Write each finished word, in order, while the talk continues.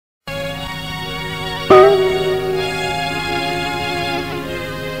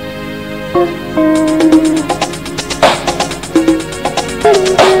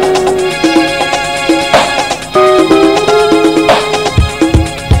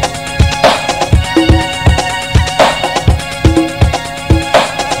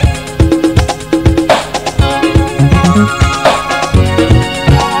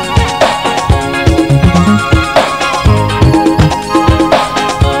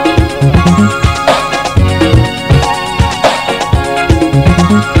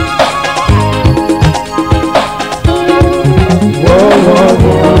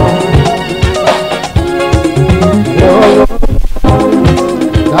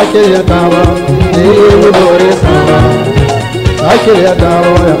queria tava, ele morreu. Aquele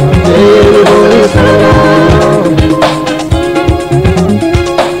tava, ele morreu.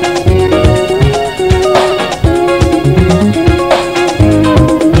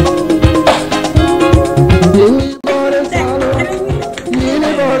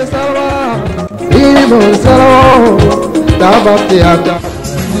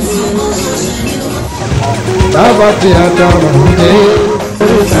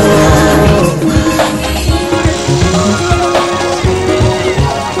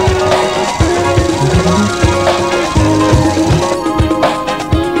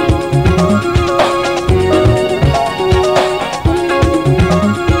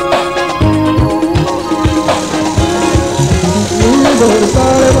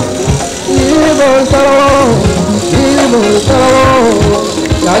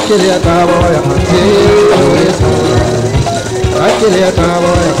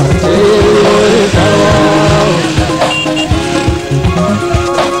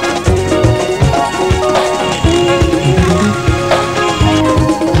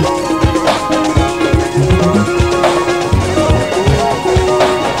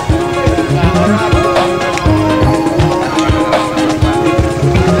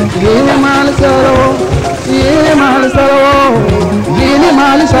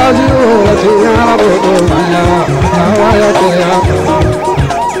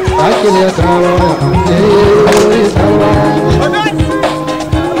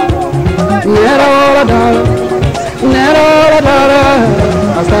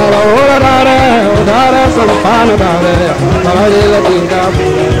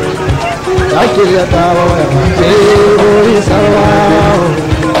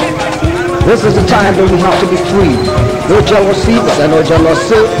 This is the time that we have to be free. No jealousy, but no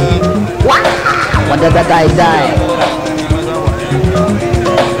jealousy. Wow! What did that guy die?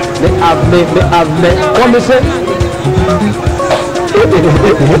 May have what me say?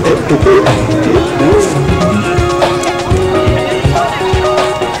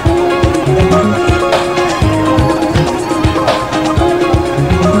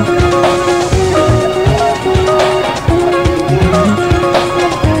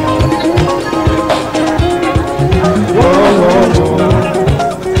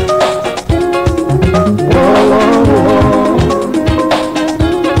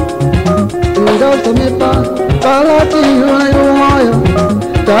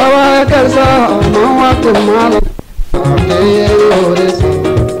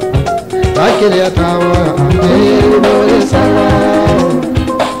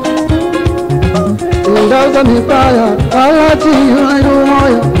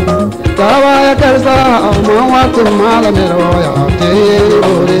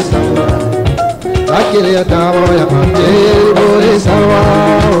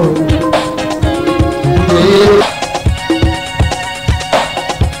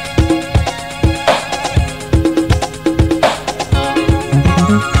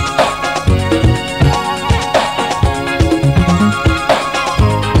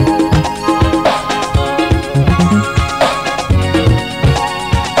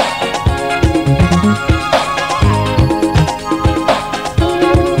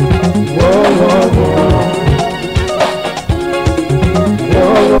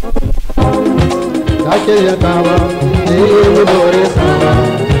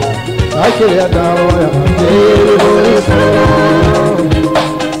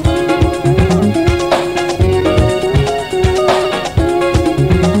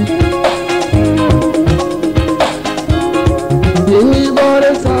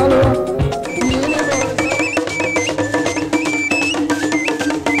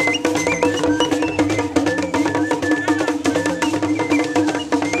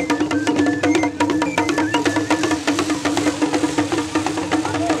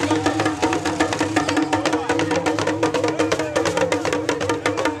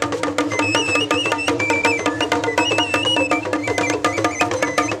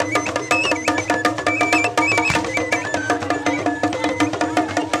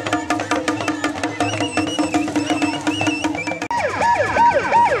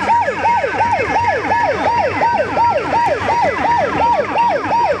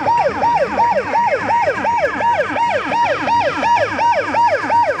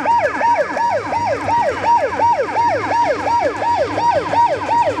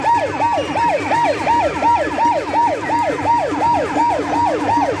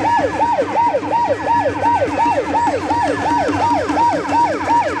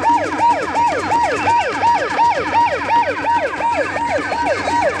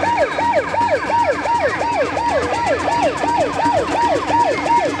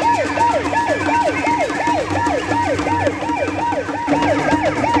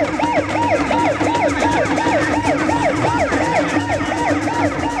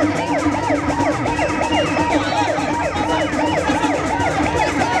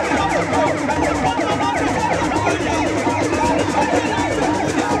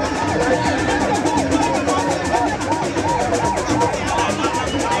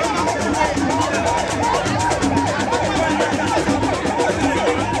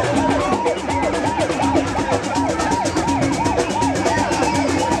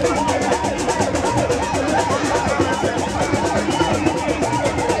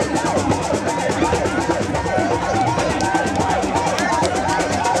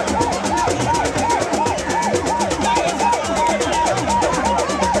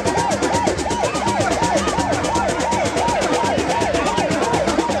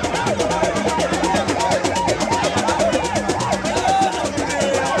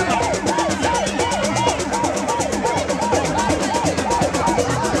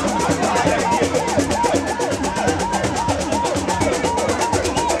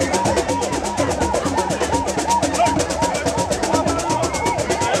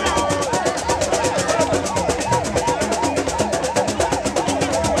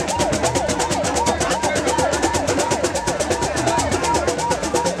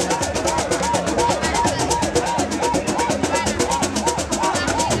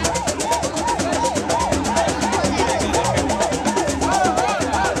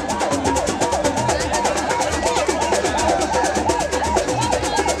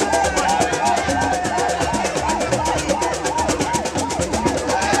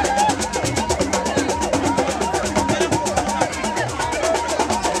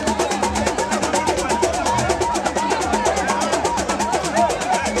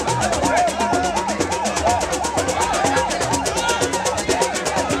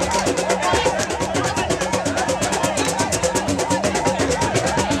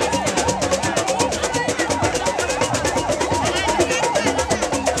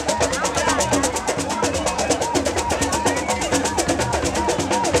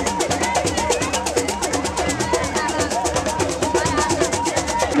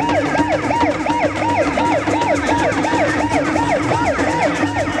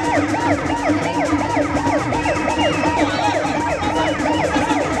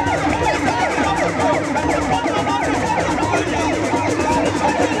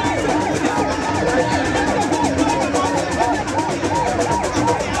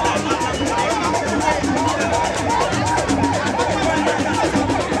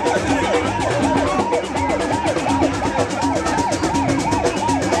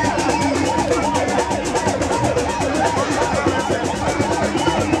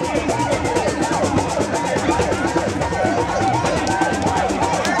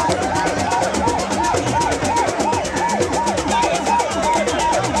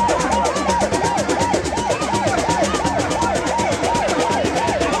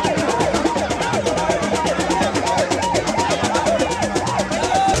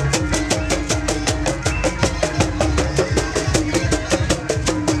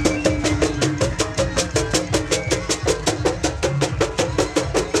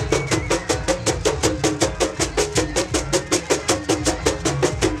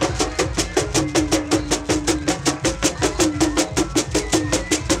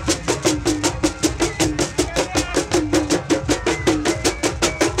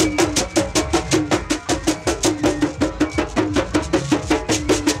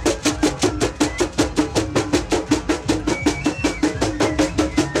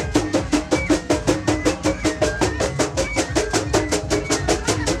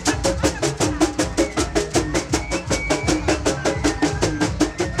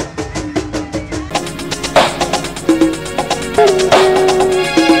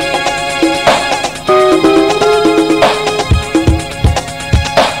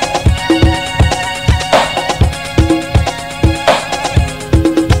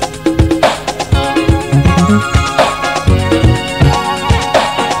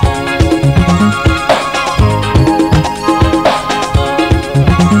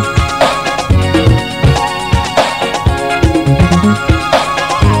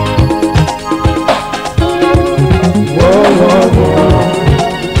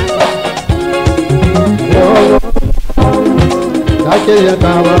 Akele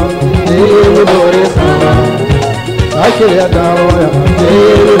tawa, deli bore sawa. Akele tawa,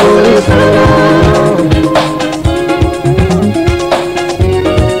 deli bore sawa.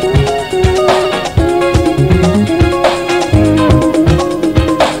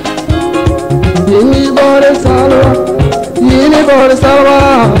 Yini bore sawa, yini bore sawa,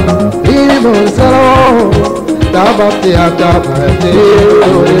 yini bore sawa. Dabate ataba, deli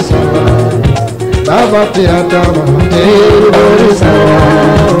bore sawa. Dabate ataba, deli bore sawa.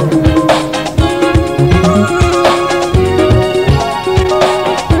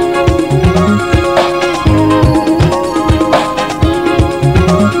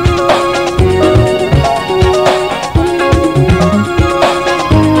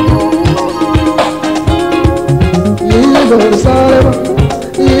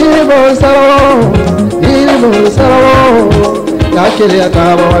 Akele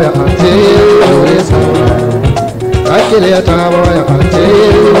ataba ya ate ore sawa. Akele ataba ya ate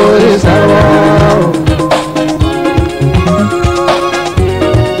ore sawa.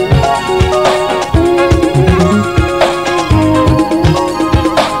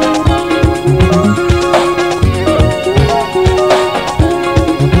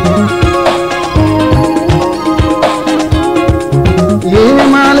 Yini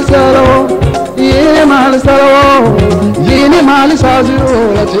mal salo, yini mal salo. Yini mali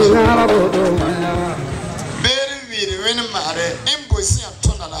saziro la tingala bodo maya. Very very when mare embosi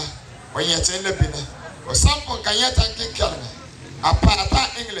atonala oyete na bina. O sampo kanyata kinkala. Apata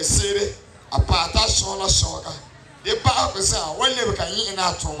English sere, apata shola shoga. De ba ko sa wole be kanyi ina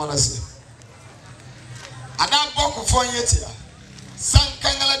atomala se. Ada boko fon yete ya.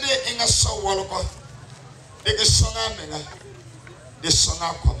 Sankangala de inga so wolko. De ke songa menga. De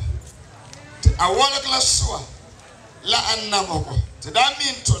songa ko. Awala kala soa. La anamoko to that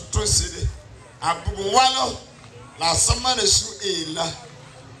mean to city abubu walo la samana su ela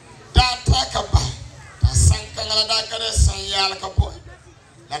data kaba ta sankangala da kare sanyala kapo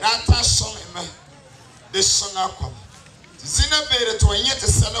la data song ema de song akwa zina bere to nyete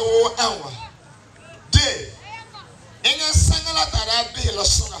selewo anwa de enga sangala tara be la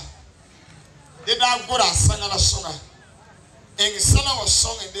songa de da gora sangala songa enga sala wa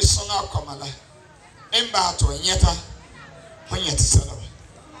song de song akwa mala emba to nyeta when yet sala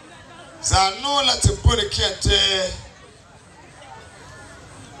za no la te bore kiate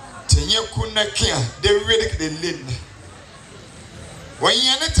tenye kuna kia de wede de lin when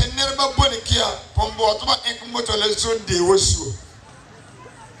yana te nerba bore kia pombo to ba enkumoto le zone de wosu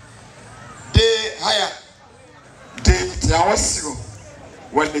de haya de tiawasigo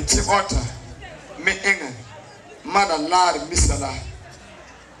when the timota me enga mada lar misala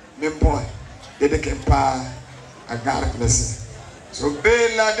me boy de kempa agar place so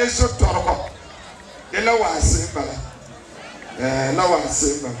bela de so toroko de la wasimba la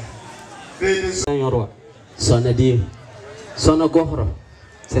wasimba de so yorwa sona di sona gohro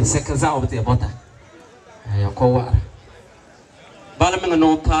sen sekaza obte bota ya ko wa bala men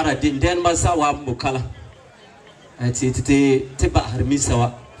no para din den ba sa wa bukala ati te ba har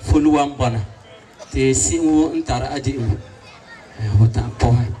misawa fuluwan bana te siwo ntara aji hota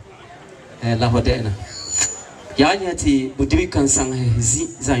po la hodena ya nyati budibi kan sang zi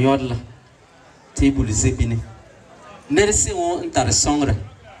za yodla table zebine nersi wo ntar songra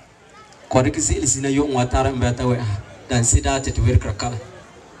kodiki ilsina yo watara mbata we dan sidate to werkra kala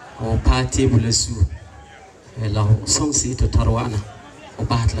o pa table su la song si to tarwana o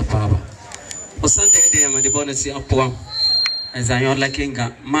batla baba o sande de ma de bonasi apwa za yodla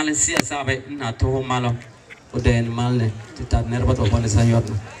kinga malensi asabe na to malo o den malne titat nerba to bonasi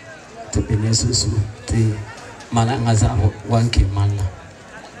yodla to benesusu te mana ngaza wanki mana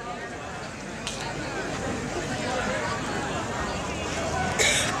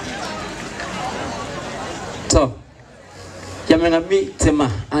so yamenga mi tema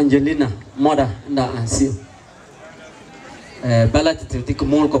Angelina moda nda ansio balati tik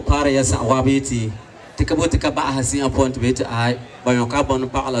mol ko pare ya sa wabiti tikaboti ka ba hasi apont beti ay bayo ka bon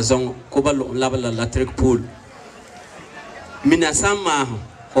pa ala zong ko ballo labala la trick pool mina sama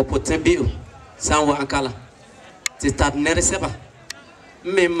ho potembiu sanwa akala ti tat nereseba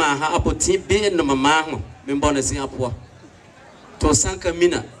me ma ha apoti be no mama ho me bona si apwa to sanka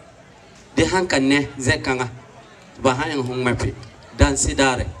mina de hanka ne zekanga ba ha en hon mapi dan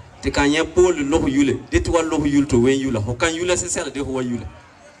sidare ti kanye pol lo yule de to lo yule to wen yule ho kan yule se sela de ho yule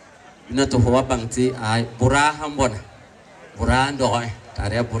ina to ho bangti ay bura hambona bura ndo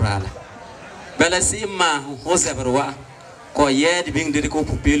tare burala bela si ma ho seberwa ko yed bing de ko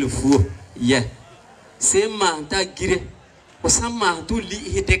pupelu fu ye sema ta gire o sama tu li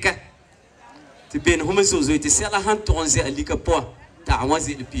hiteka ti ben homo sozo ti sela han tonze alika po ta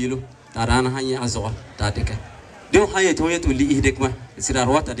wazi pilo ta rana hanya azo ta deke deu hanya to yetu li idek ma sira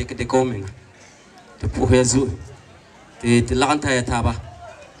rota deke de komen te puhezu te lanta ya taba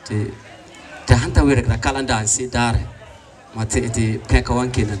te hanta wera ka kalanda ansi dare ma te peka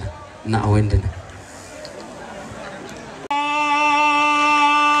wankina na awendena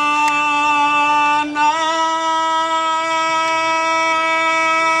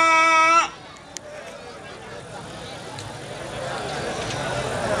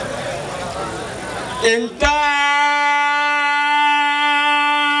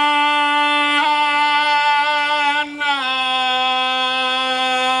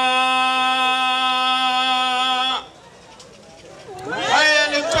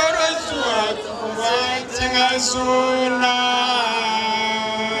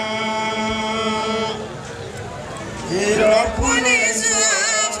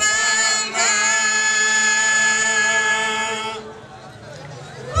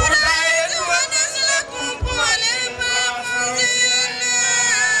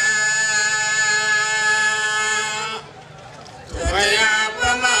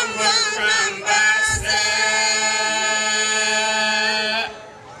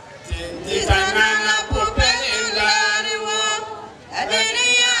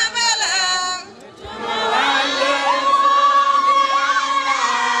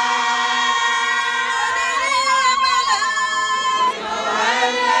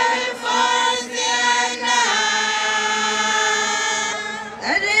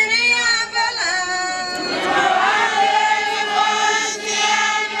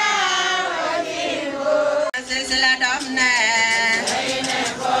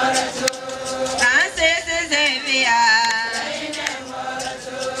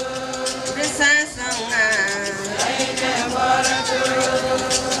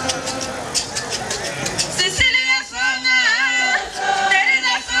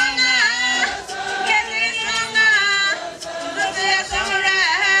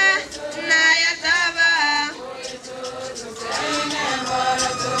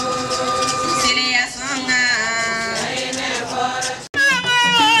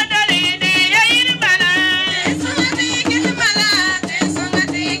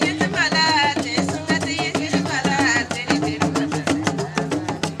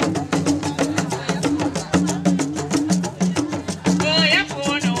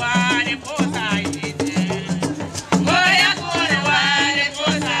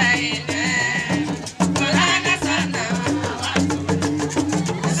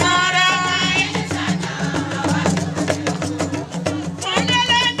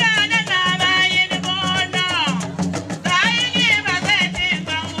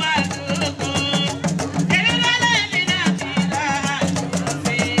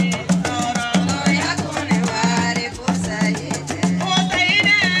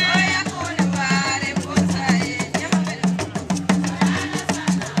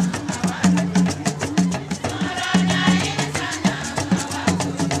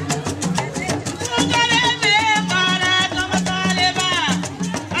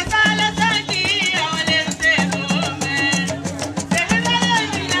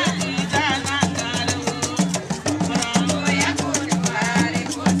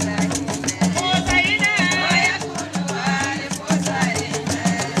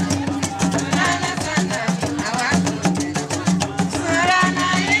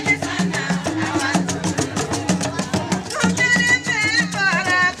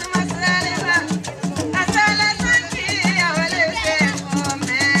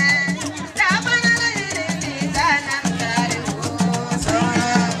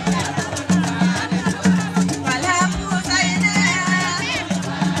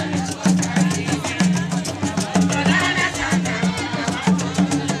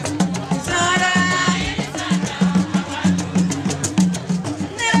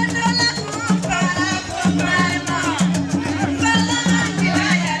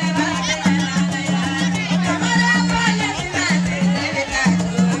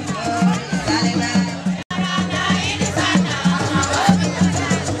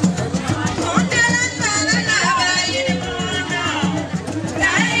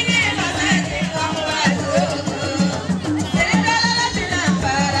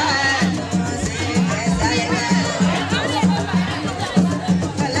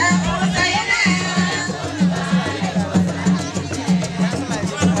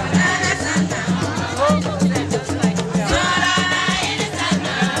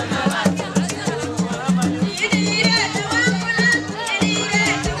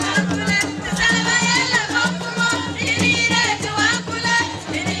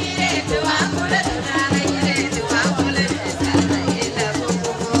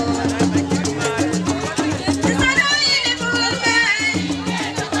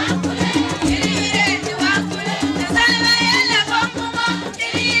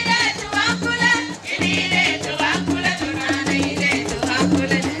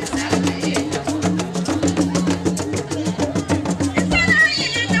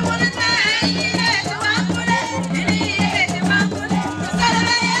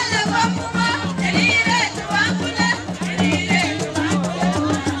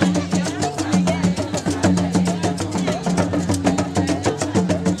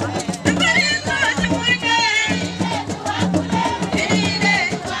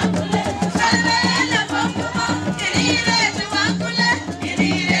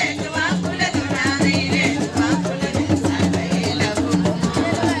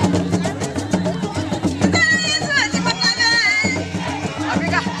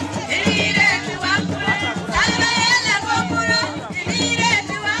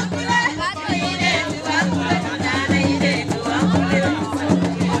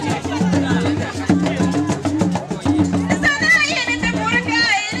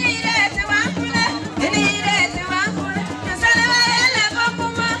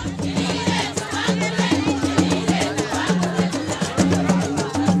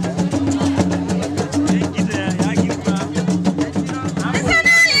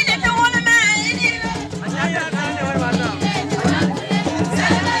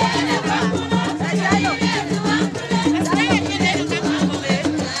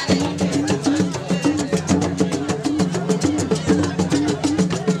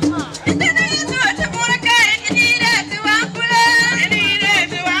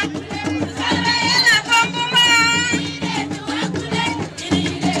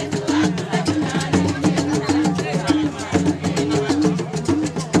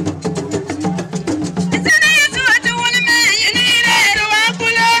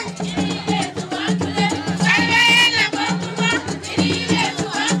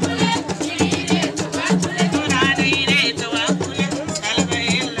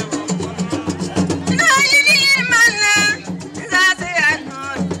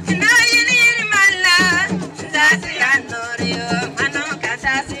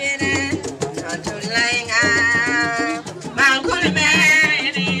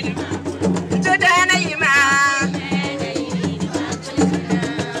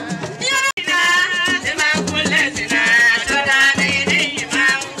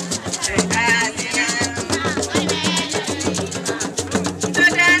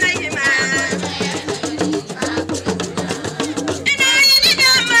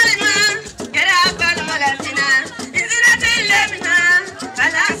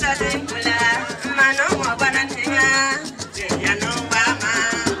Balance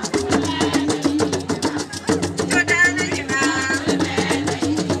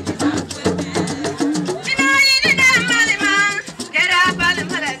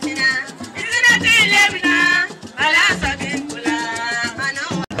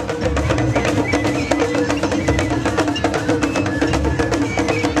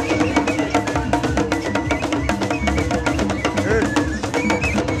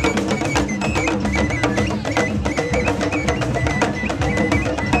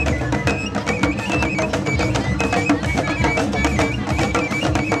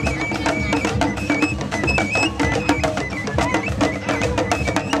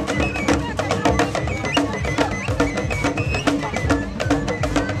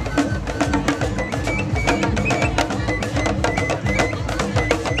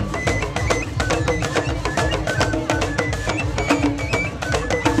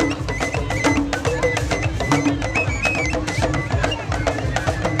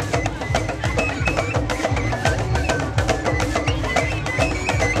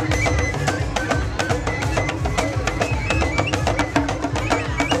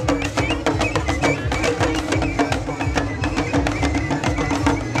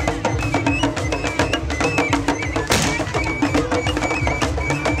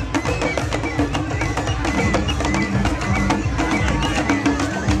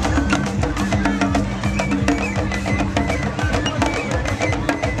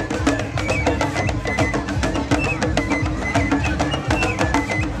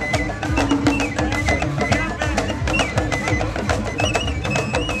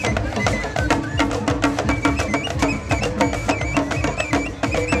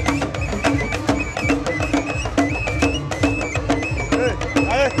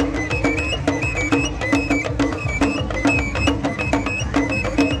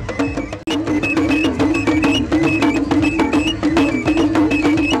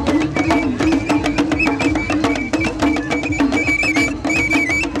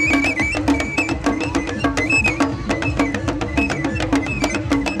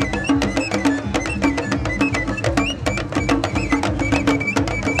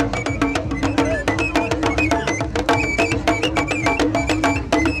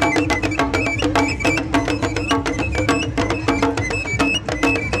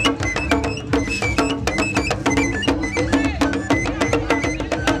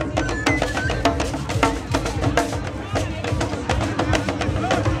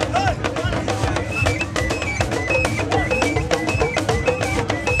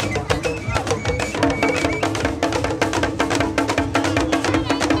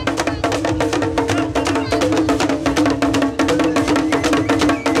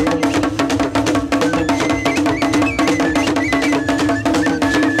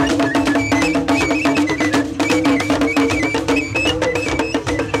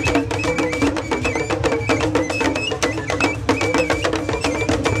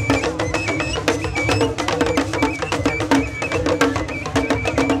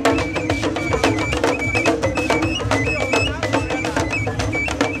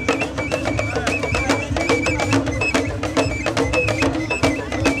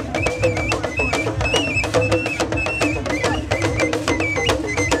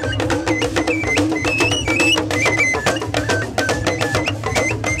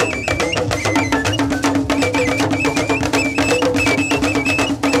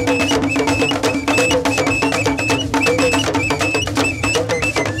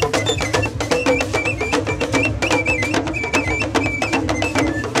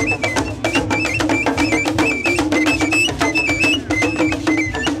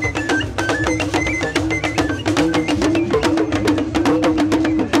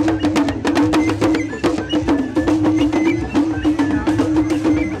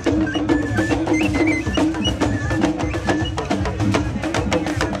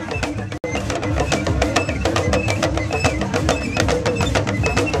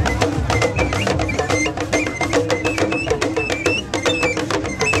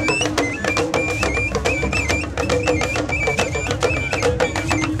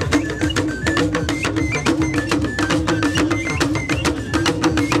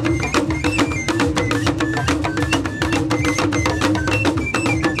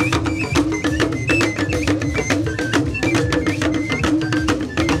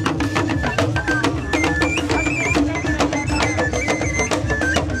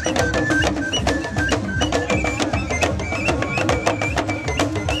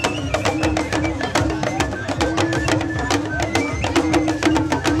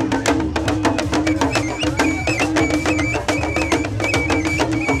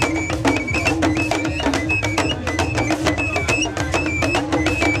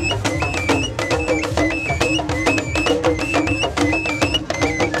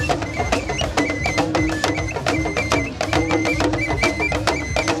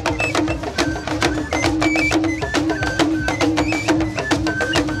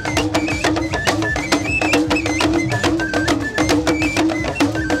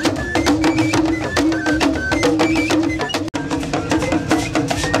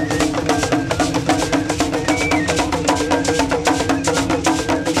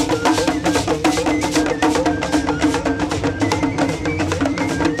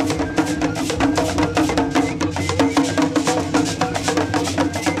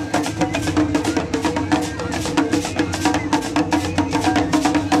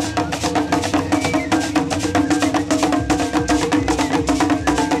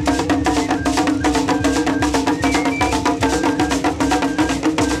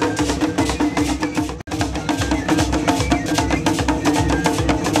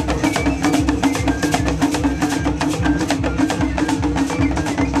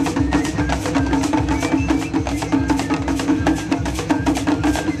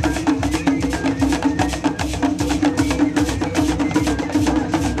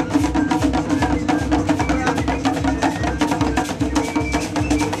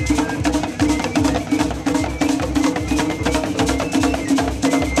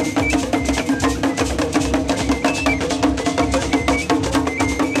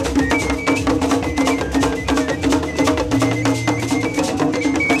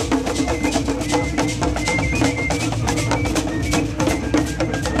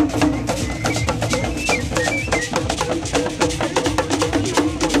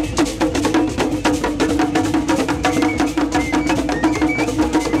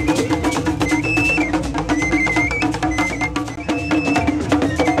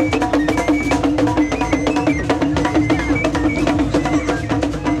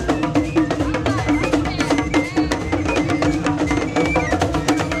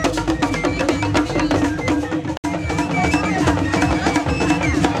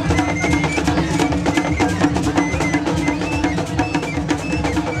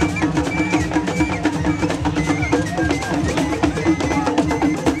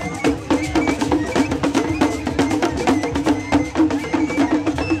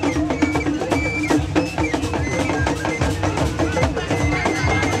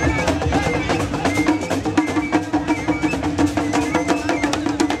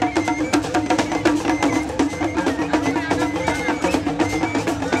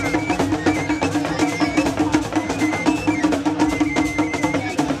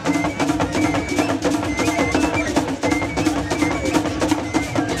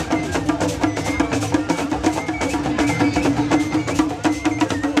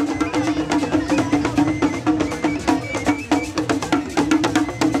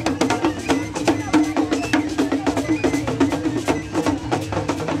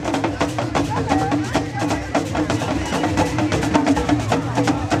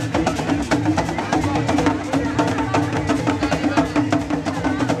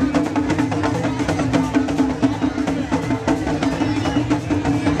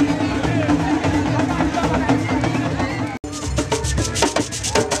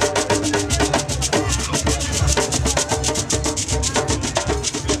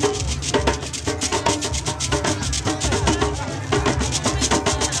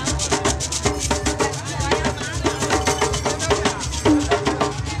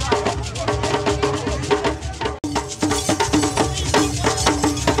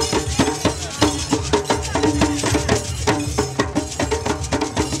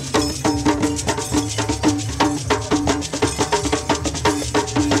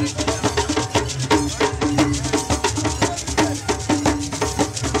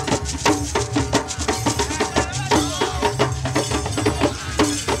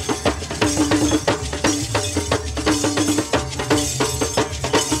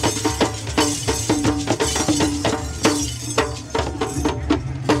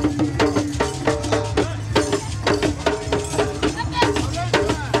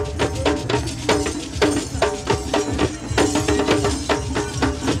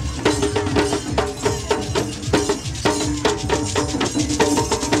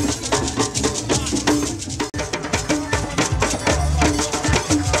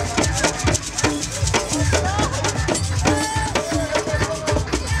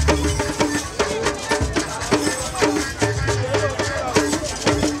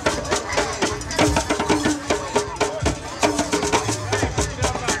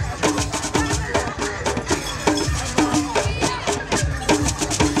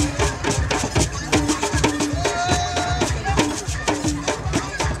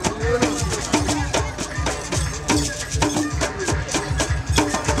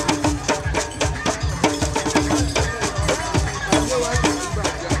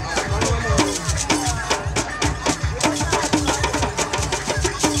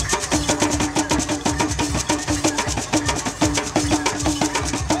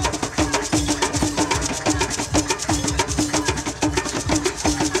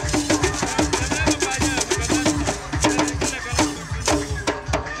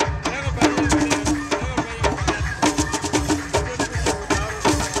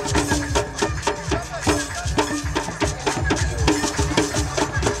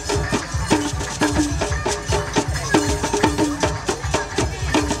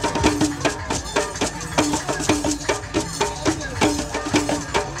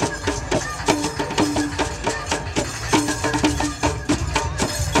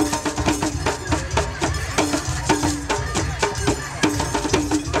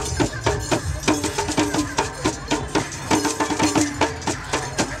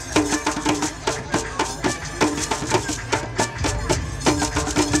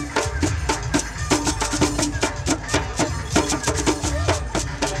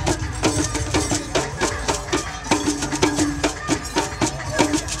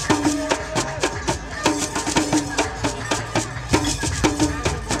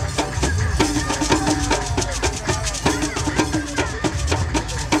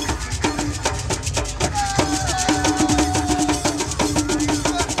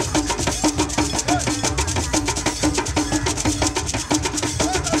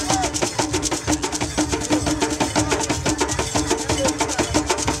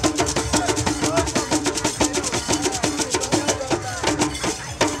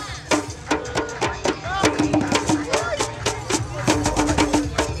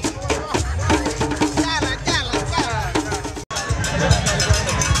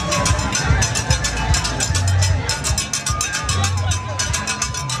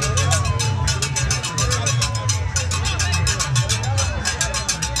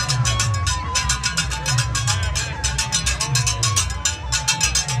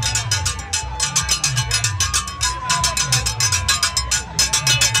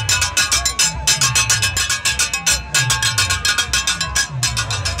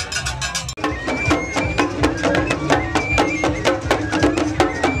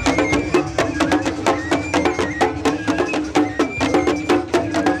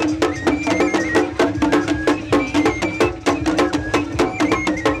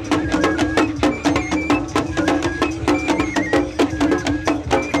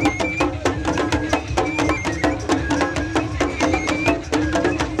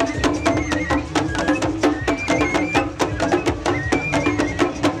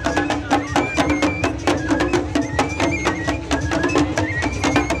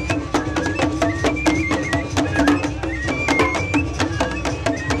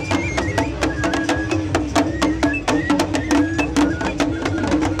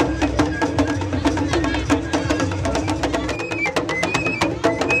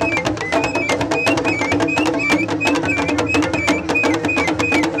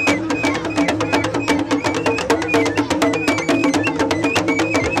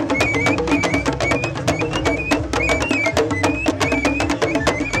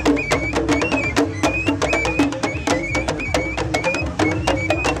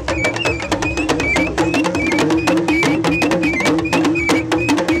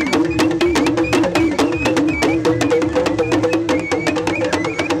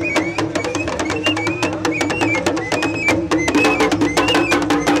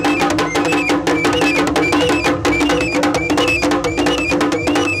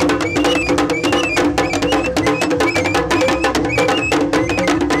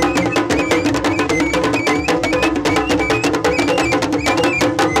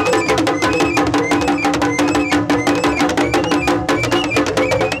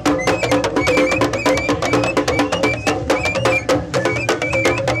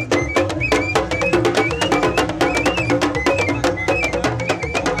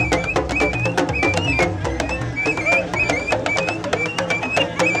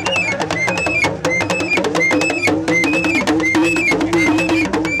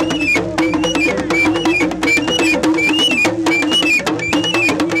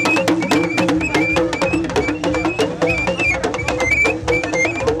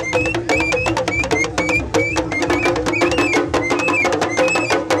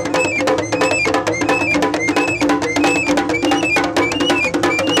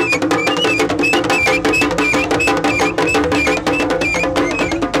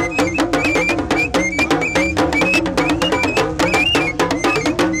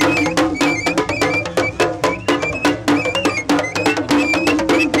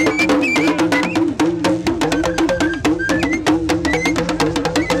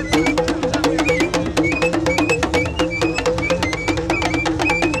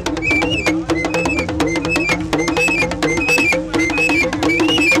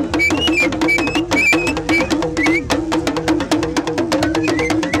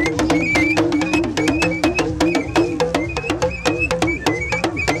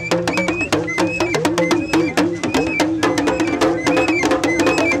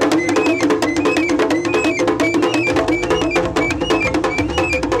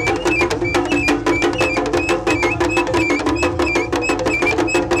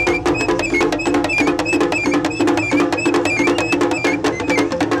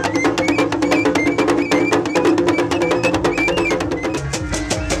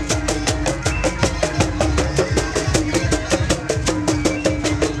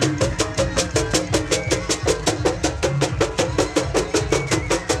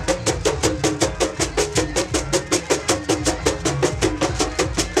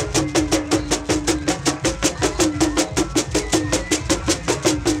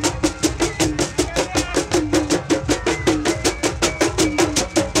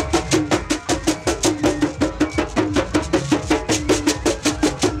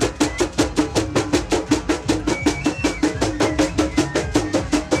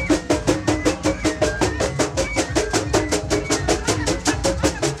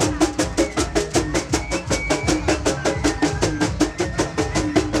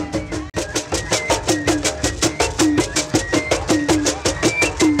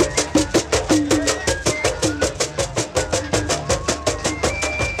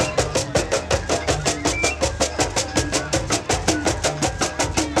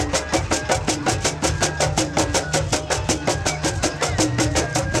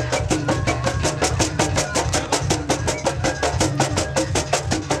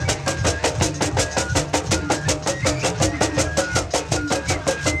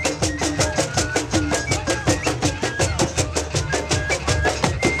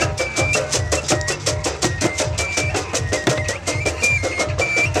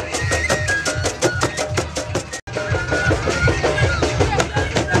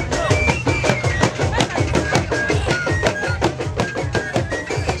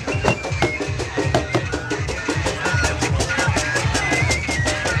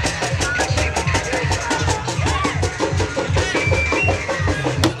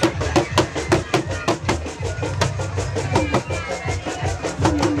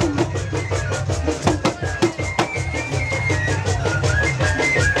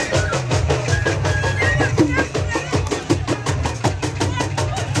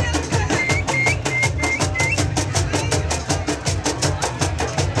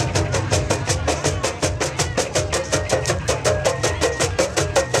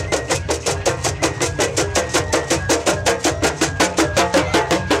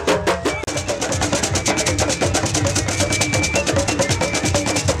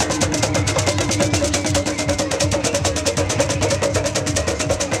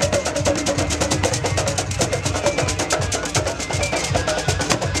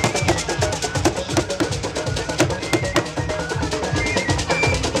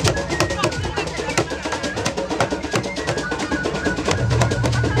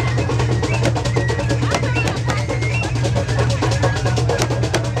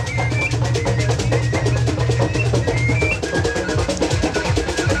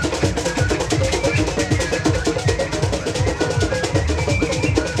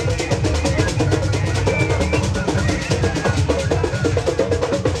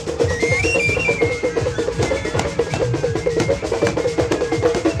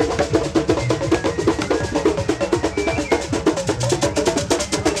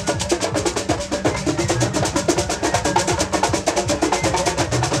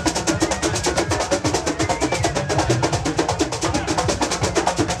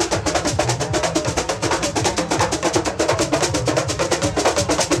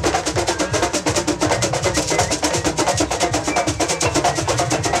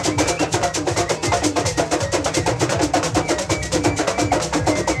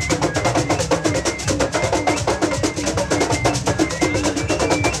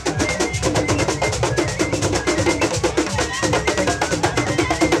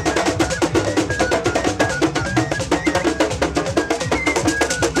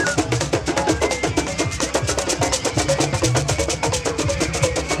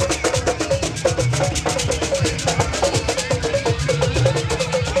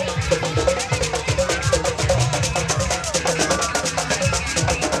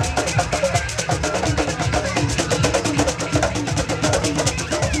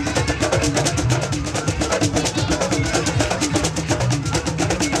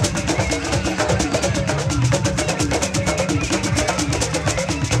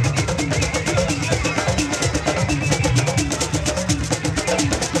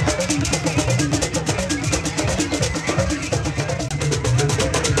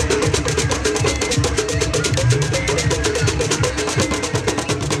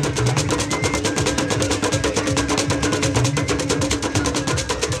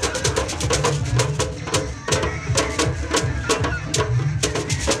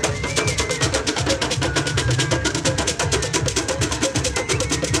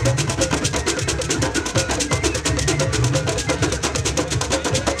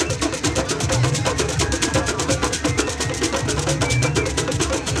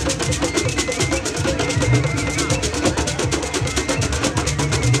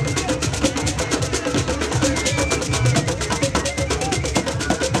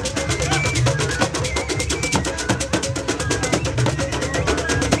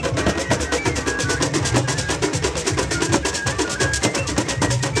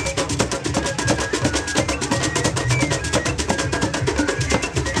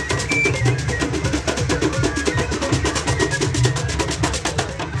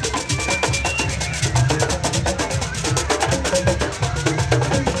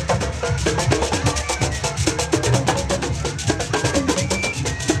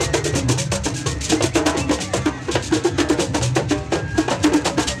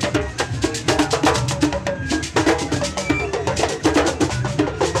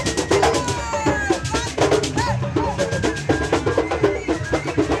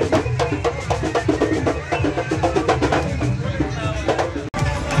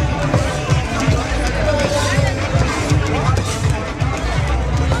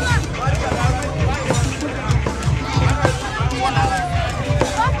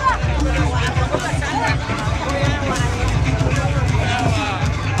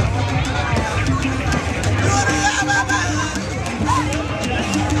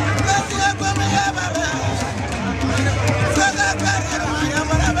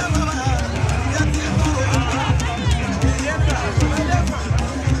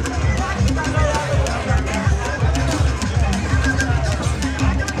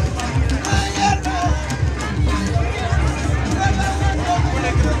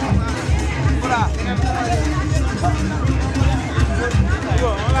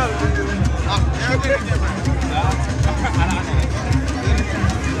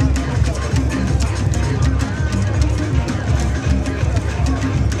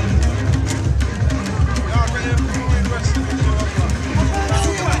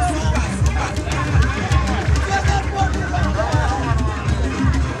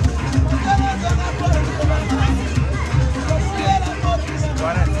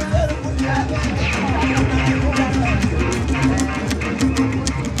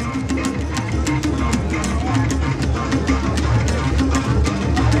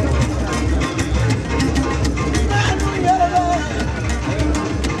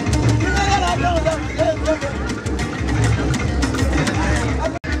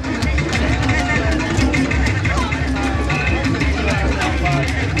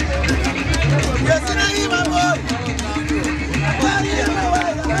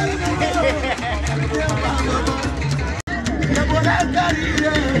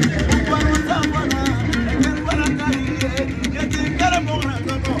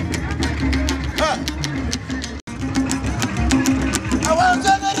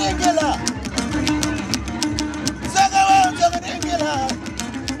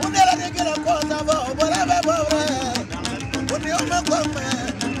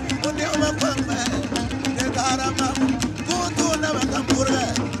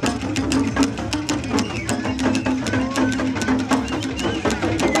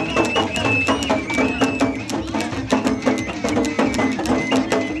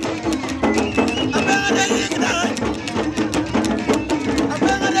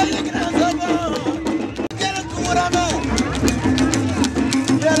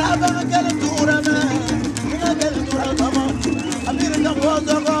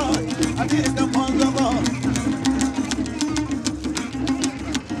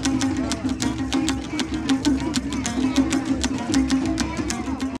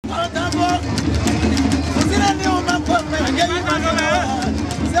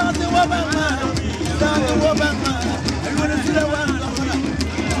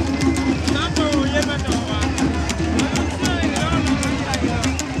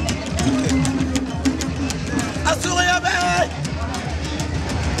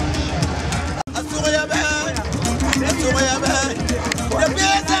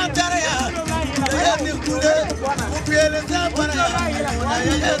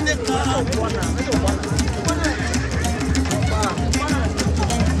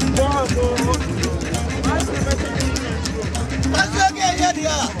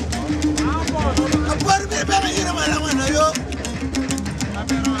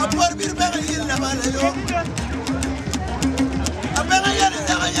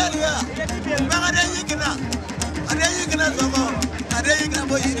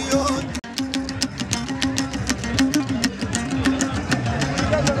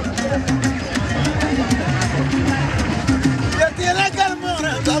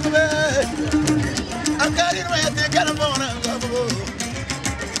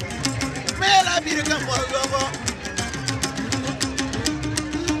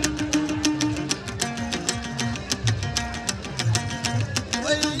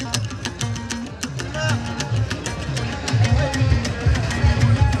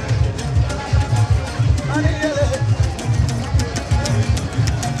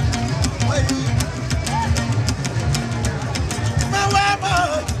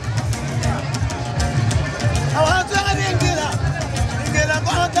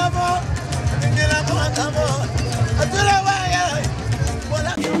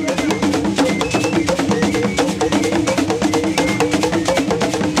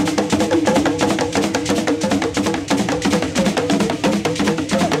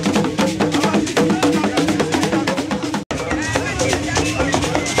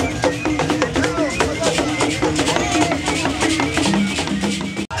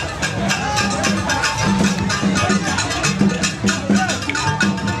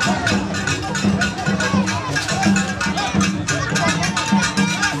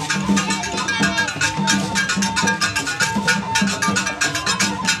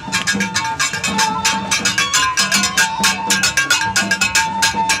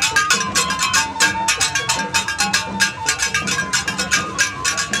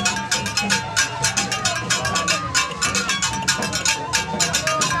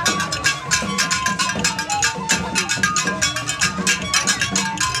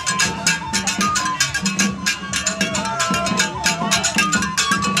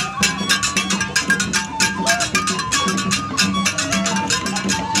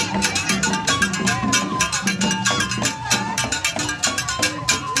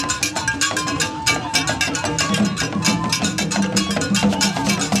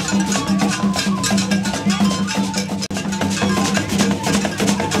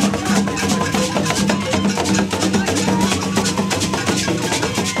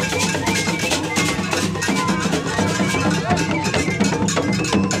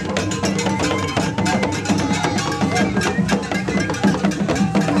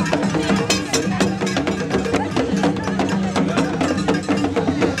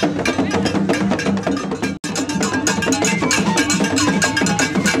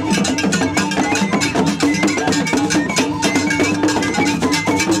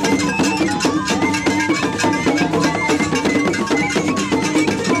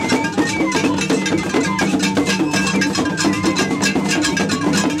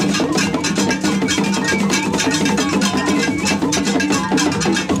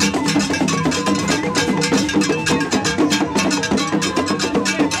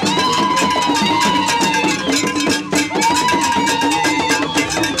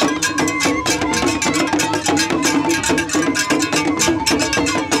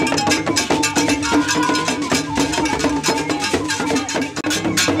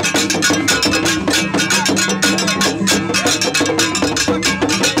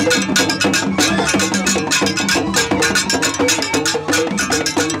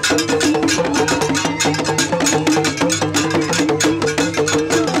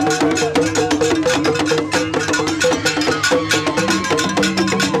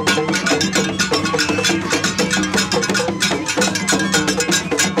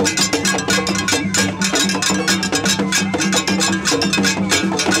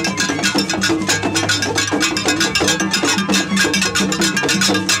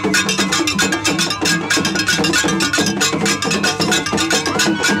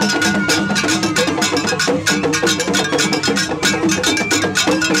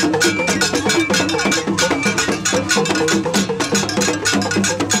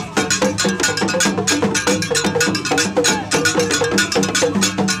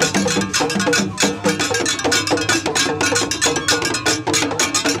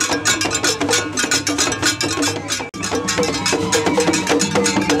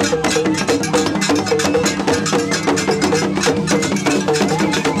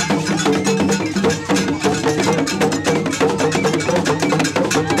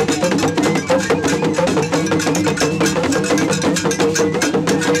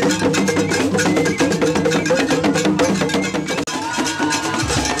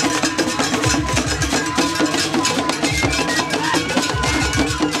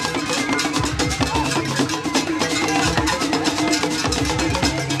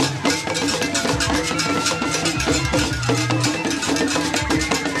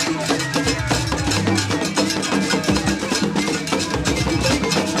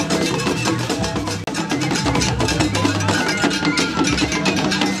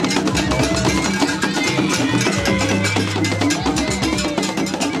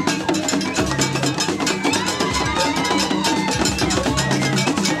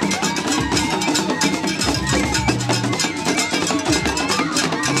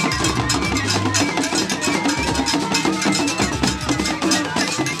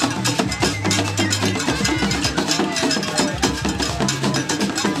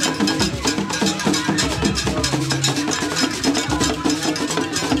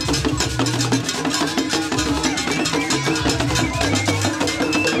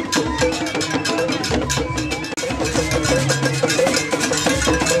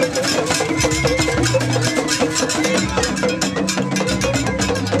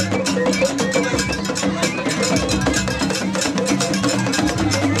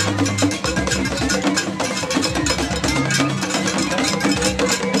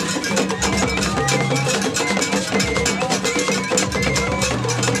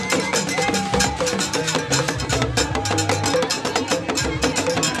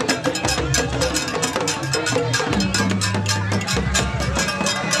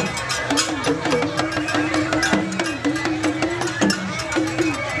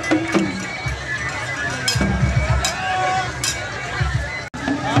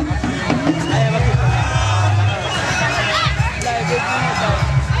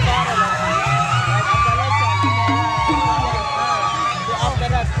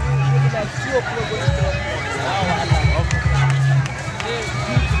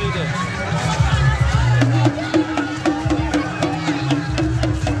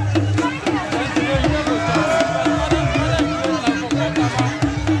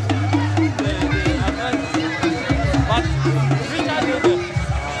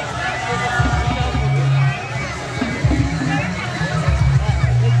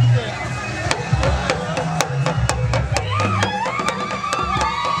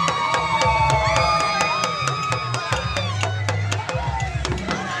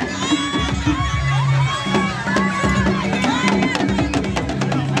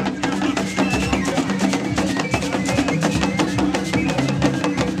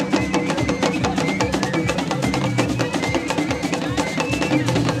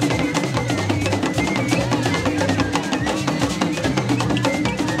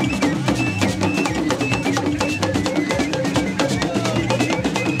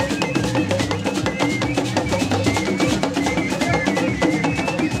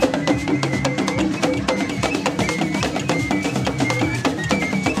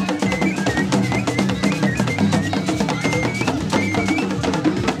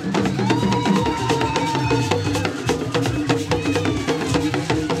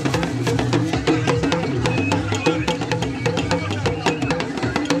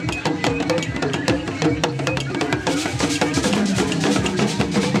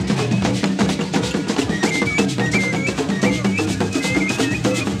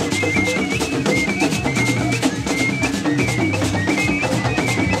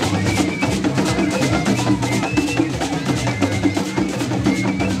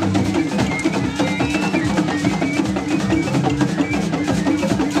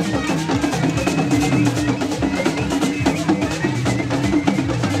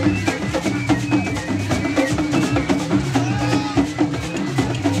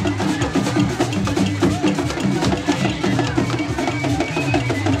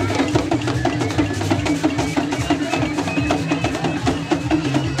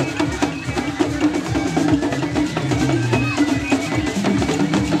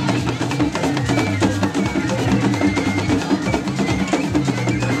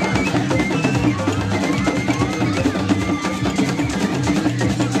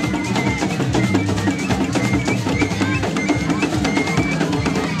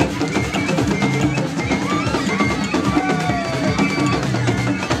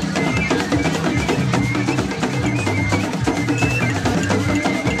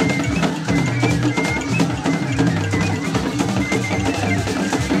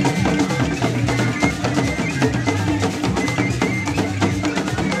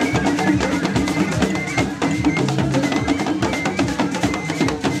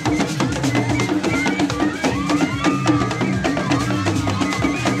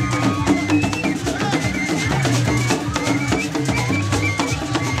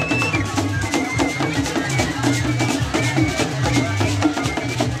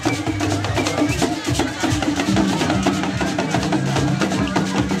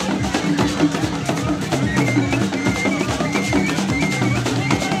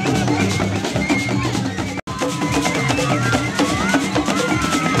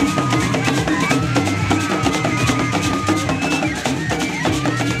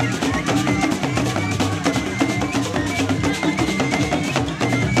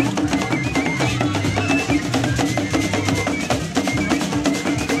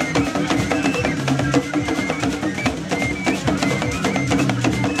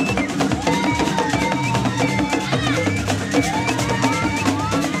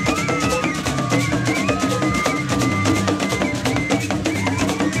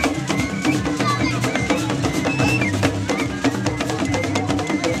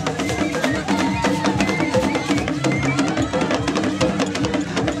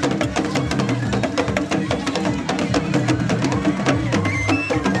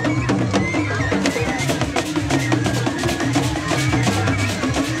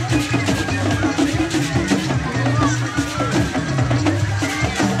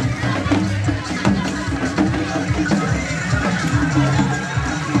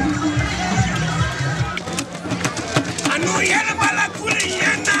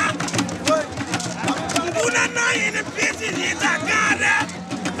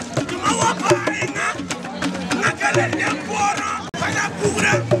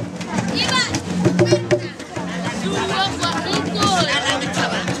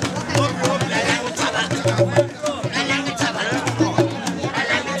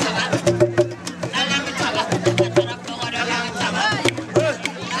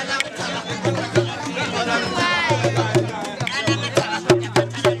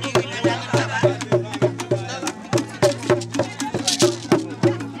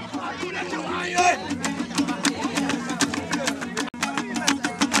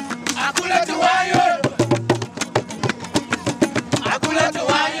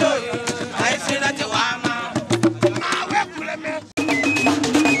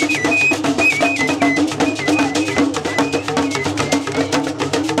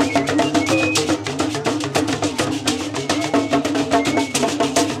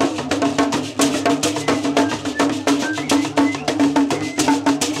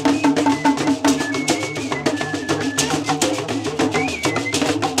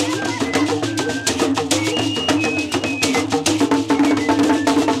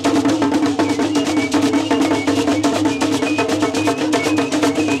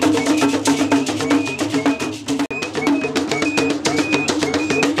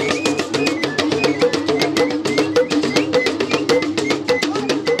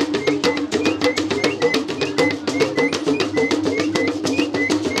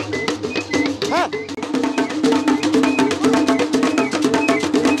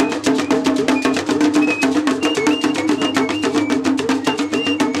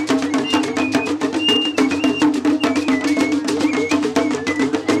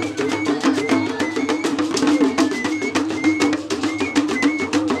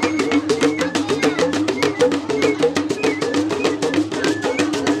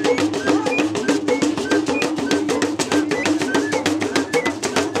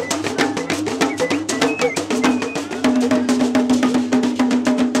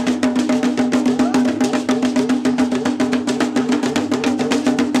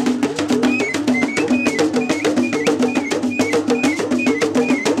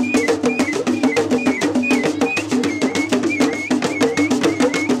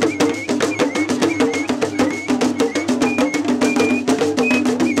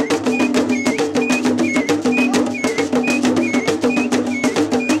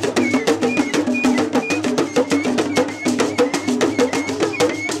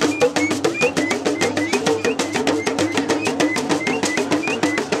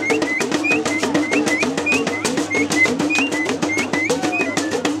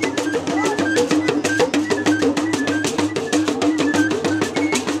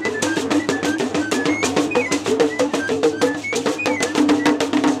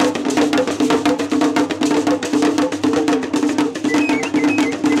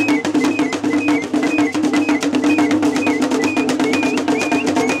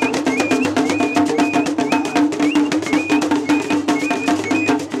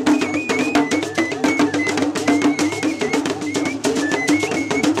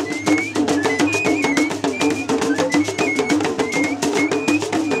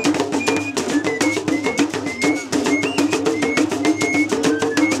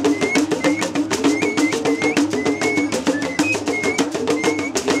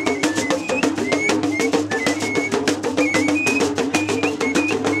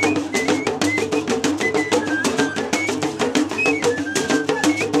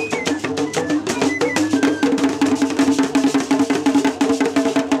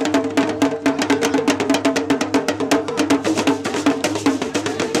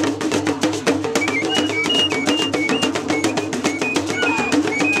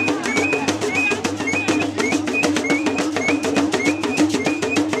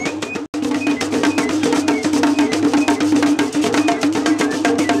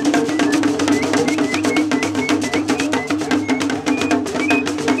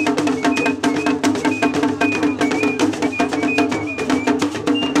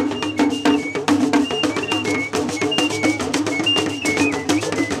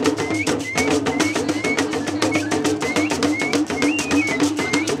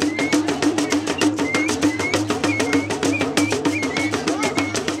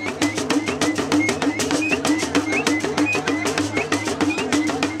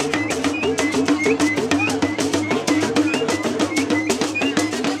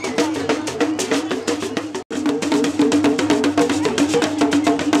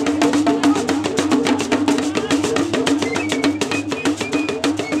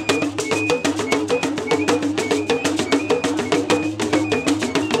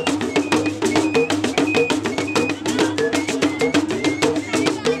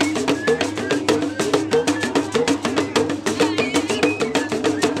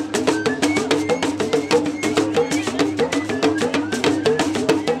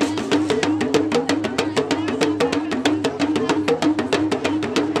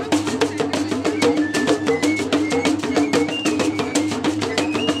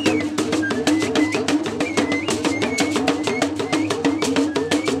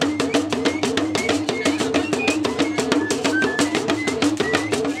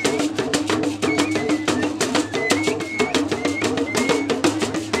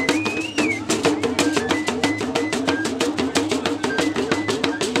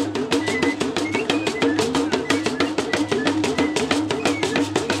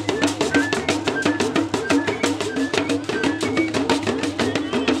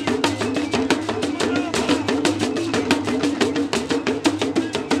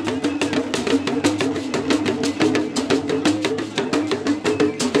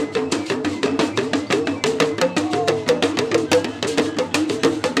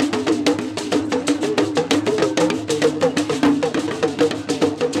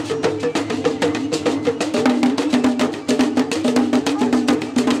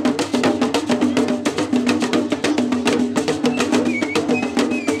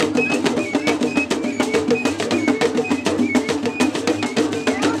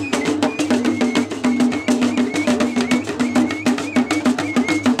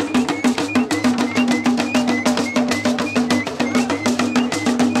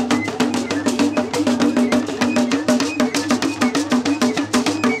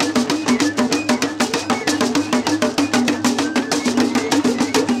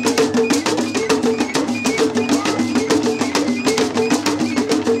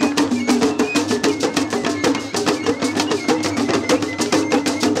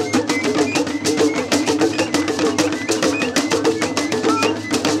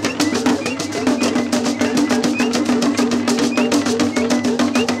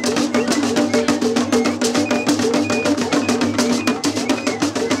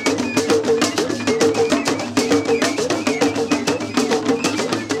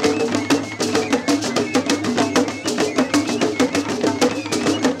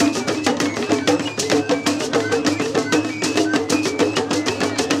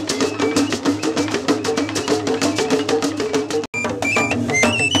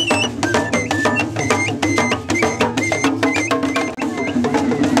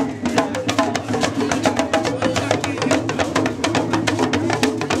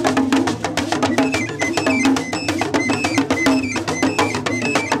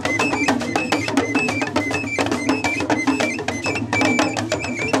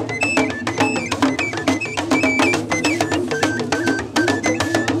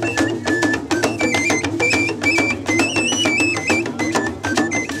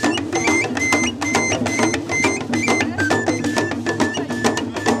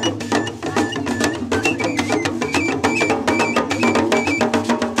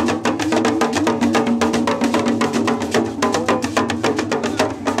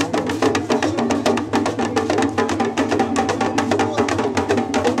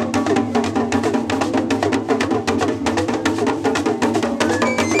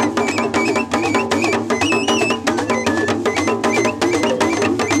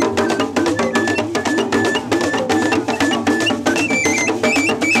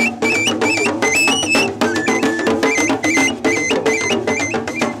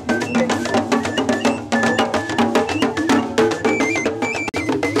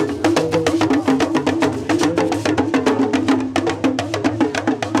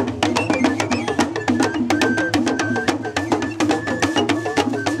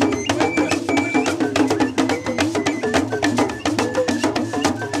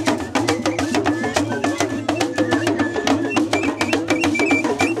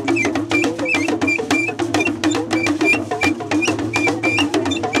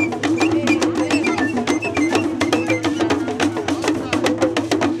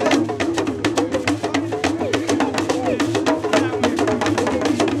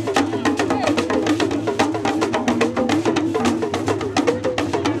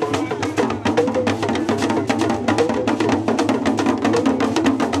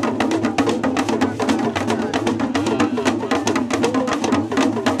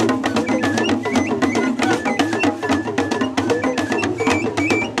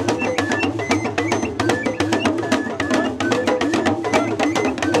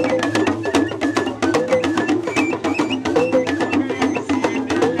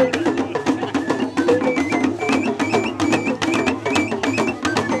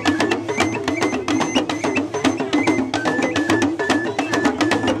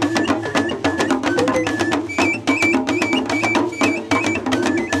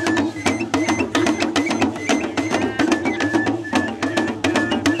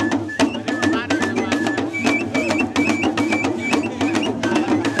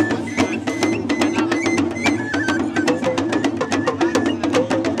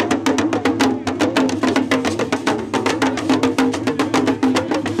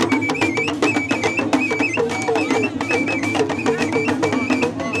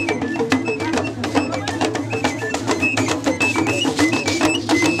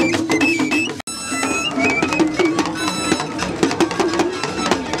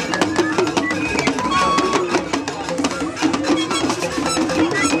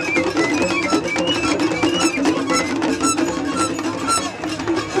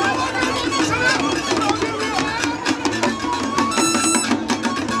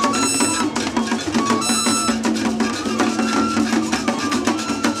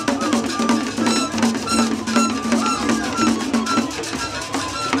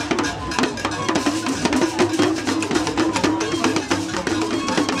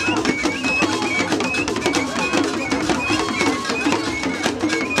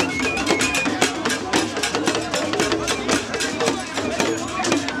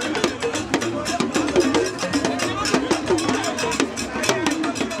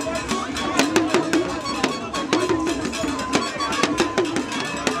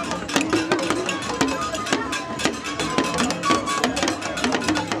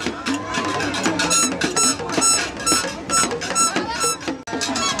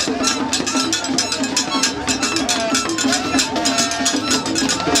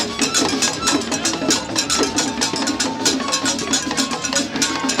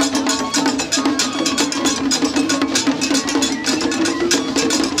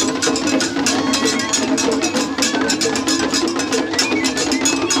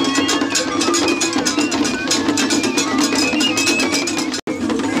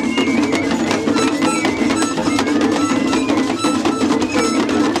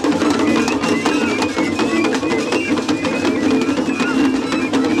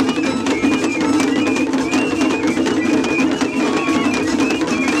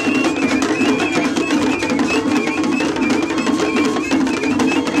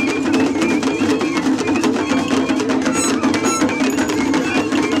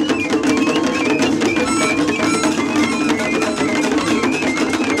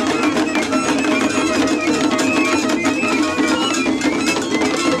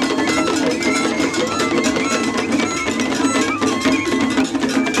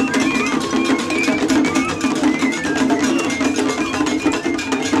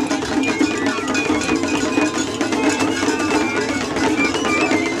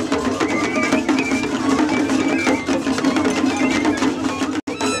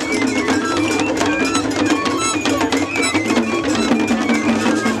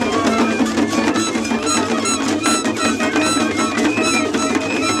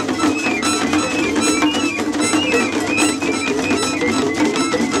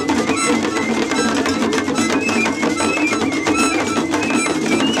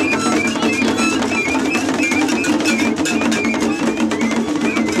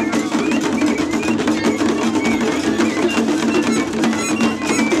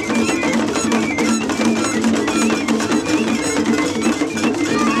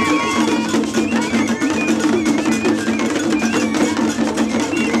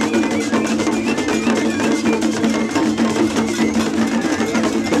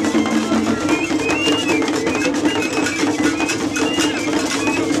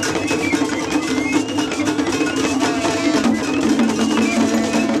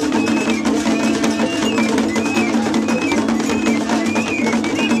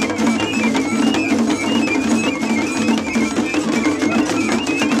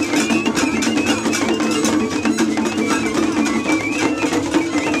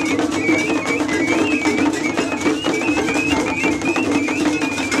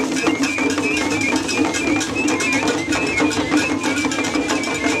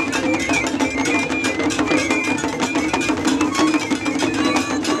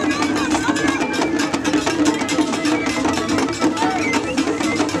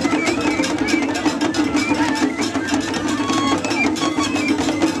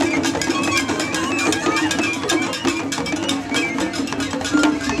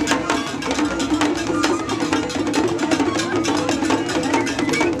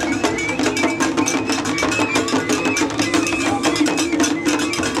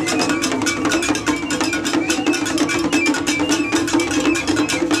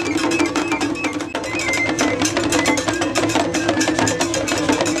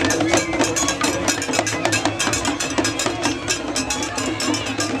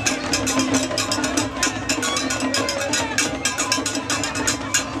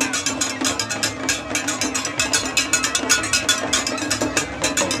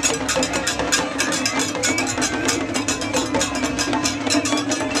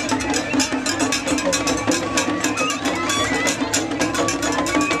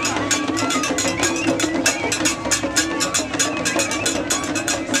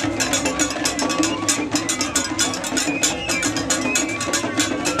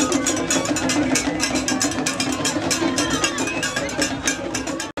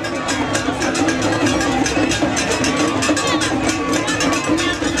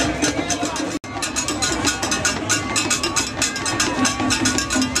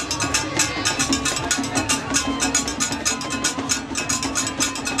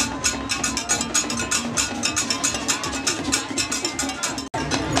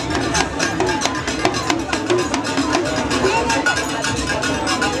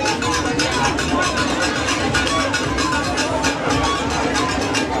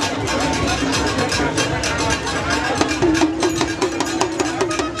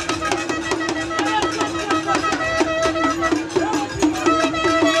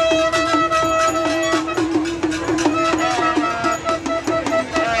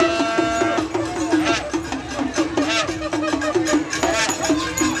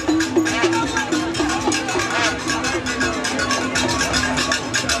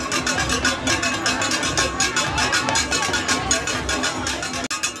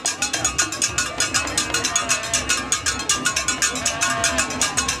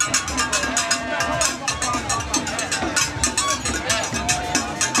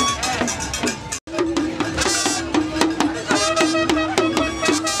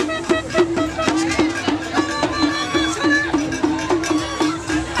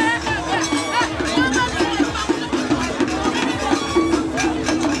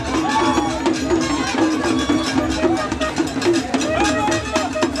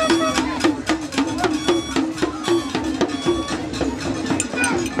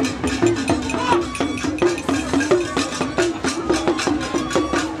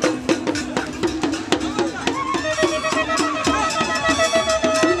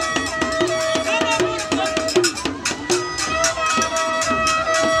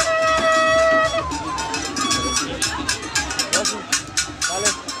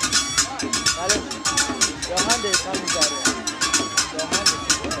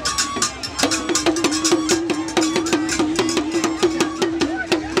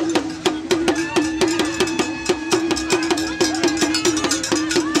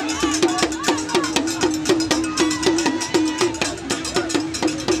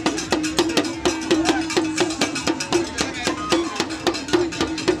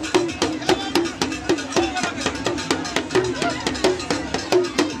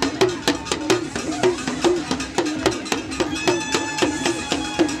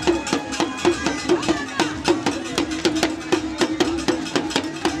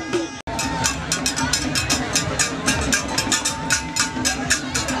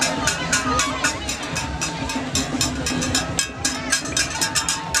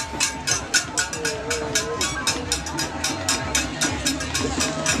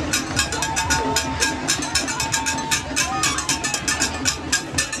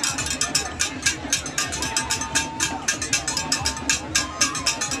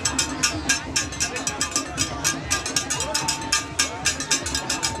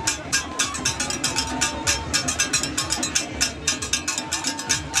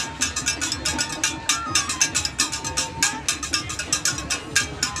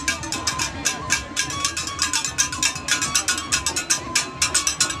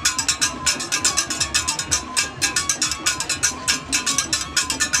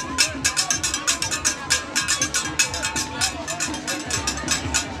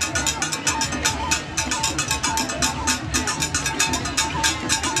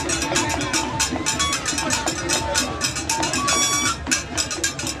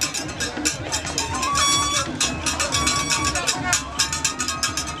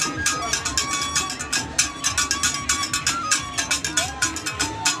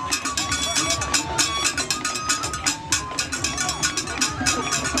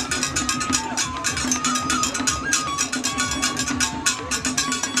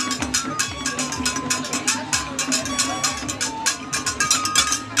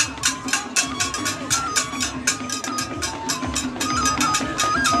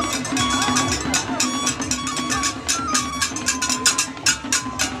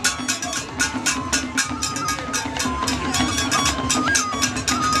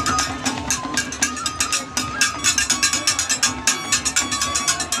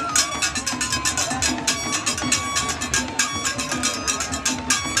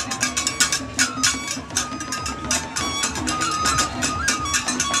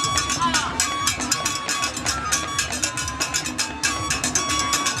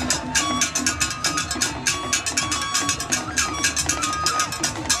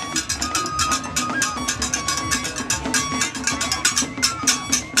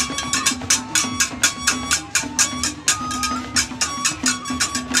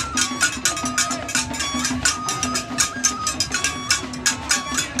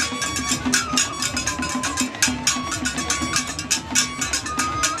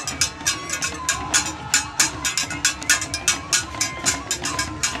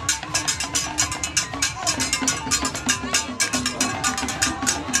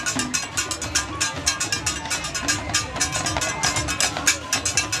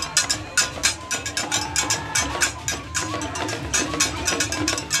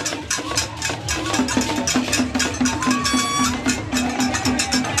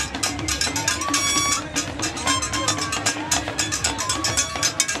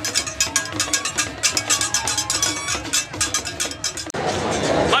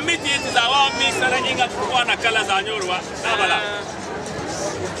Abala.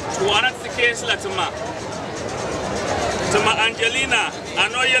 Tuana case la tuma. Tuma Angelina,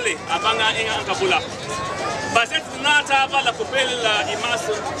 Anoyele, Abanga Inga Ankabula. Baset Nata Bala Pupela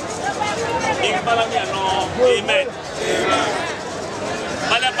Imasu in Balamiano, amen.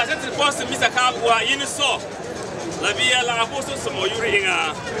 Bala Baset Post Mr. Kabua, Yiniso, La Via La Aposo Samoyuri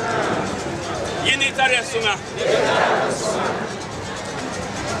Inga Yinitaria Sunga.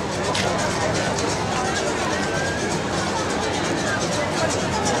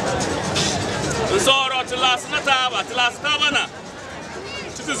 Zoro to last Nataba, to last Tabana.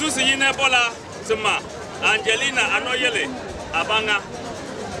 To the Zusi Yinebola, to Ma, Angelina, Anoyele, Abanga,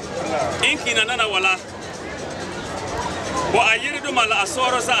 Inki Nana Wala. What I do Mala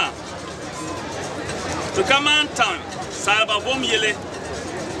Asorosa to come on town, Salva Vomyele,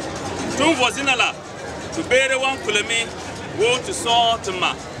 Tum Vozinala, to bury one Kulemi, go to saw to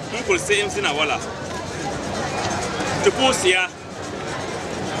Ma, Uncle Sames in Awala. To Pusia.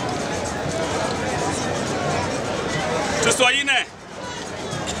 To Soyine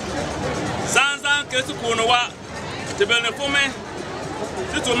Sansan Kesu Kunowa, to Benefume,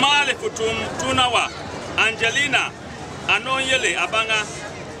 to Male Futum, Tunawa, Angelina, Anoyele, Abanga,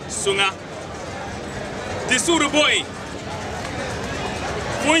 Sunga. The Suru boy,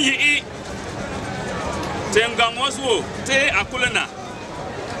 Funyi Tengamosu, Te Akulana,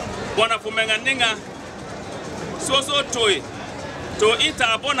 Bonafumenga Ninga, Soso Toy, to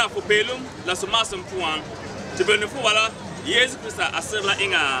Ita Bona for Pelum, La Sumasum Puan. To benefit wala Yesu Christa asirla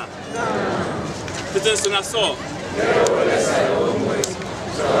inga Tete sunga so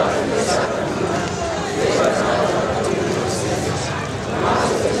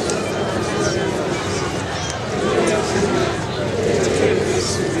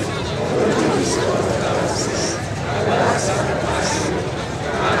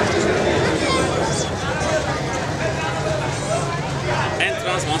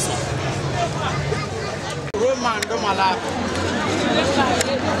entrance maçon.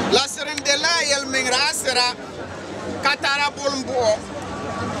 La serindela yel mingra sera katara bolmbo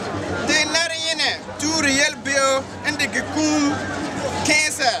de narine tour yel bio inde gekum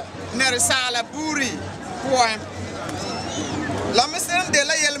 15 ner sala buri point la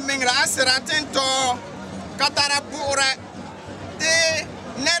serindela yel mingra sera tento katara bura de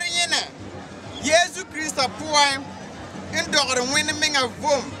narine Yesu Christa point indore win minga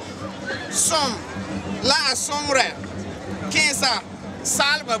vom som la somre 15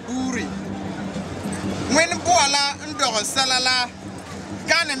 salva buri when bola ndoro salala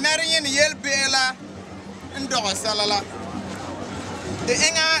kan merien yelbela ndoro salala de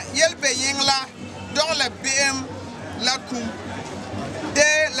enga yelbe yengla dole bm la kum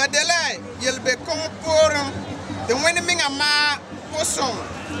de la delay yelbe komporum de when minga ma poson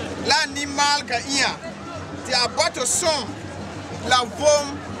la nimal ka ia ti abato som la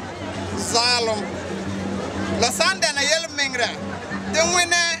vom zalom la sanda na yel mingra de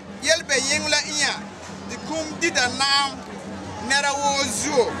wena yel be yengla iya de kum dida nam nera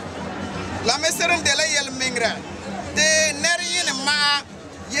wozu la meseren de la yel mingra de nerien ma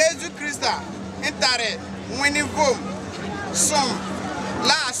Yesu Christa intare weni vom som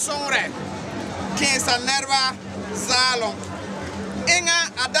la sonre kinsa nerva zalom inga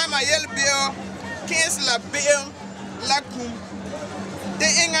adama yel bio kins la beem la kum de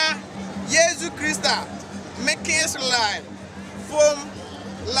inga Yesu Christa Mekins life from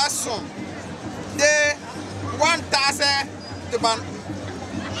la som de 1,000 de ban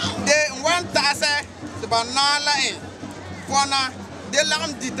de 1,000 de banala in fona de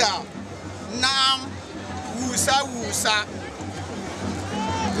lam dita nam wusa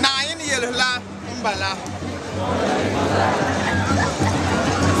na yin yella mbala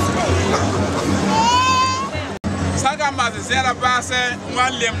Saga mazera base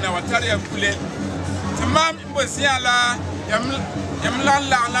mwalem na watari ya kule Mam mbosiala yamlan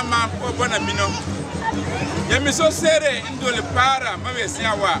la ma ko bona bino yemi so sere indole para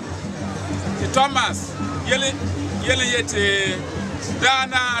mawesia wa ti Thomas yele yete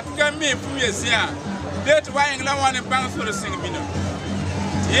dana tukami fuyesia det wa ingla wane bang so sing bino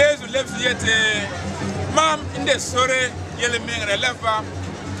Yesu left yete mam inde sore yele mengre lefa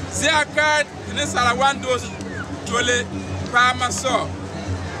ziakat ne sala wandos tole pa maso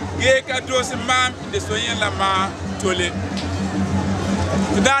ye ka dosi mam de soyen la ma tole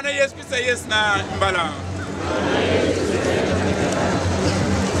dana yes pisa yes na mbala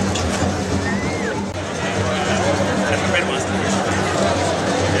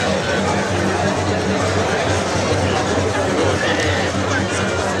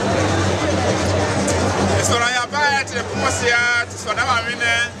Sora ya ba te pomosia te sona ma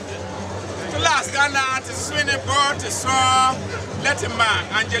mine to last gana te swine boat Tima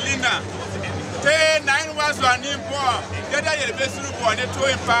Angelina. Te 9 was one in born. The other best born, the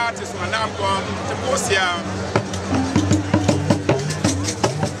 2 parties were now born to Bosia.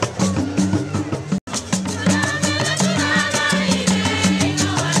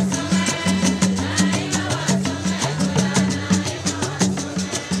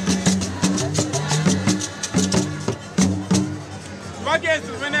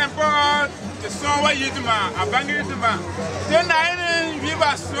 The song where you do, a banging to man. Then I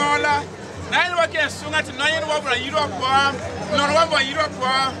viva sola. 9 workers soon at 9 over Europe, no over Europe.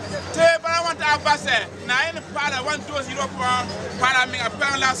 But I want to have a 9 para 1 to Europe, para me a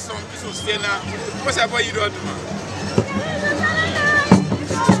parallel song to Stena. What's about you do?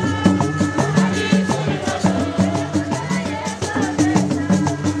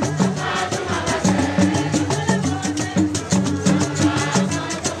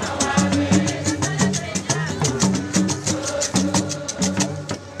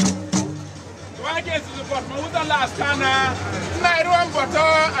 I don't want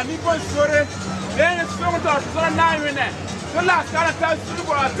and he was sorry. Then it's so much so 9 minutes. The last time I tell you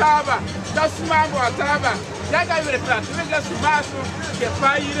about Taba, that's Mambo Taba. That guy with a plan. You just tomato, get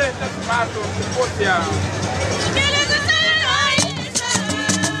fire, that's tomato, the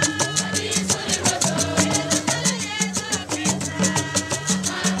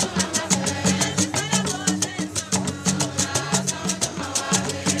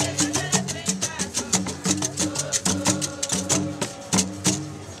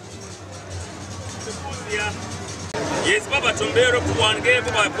Yes, Baba Tombero Puan gave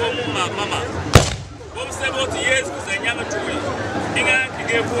by Mama. Bob said about years was a young toy. Inga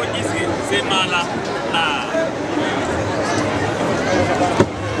gave for easy, say Mala.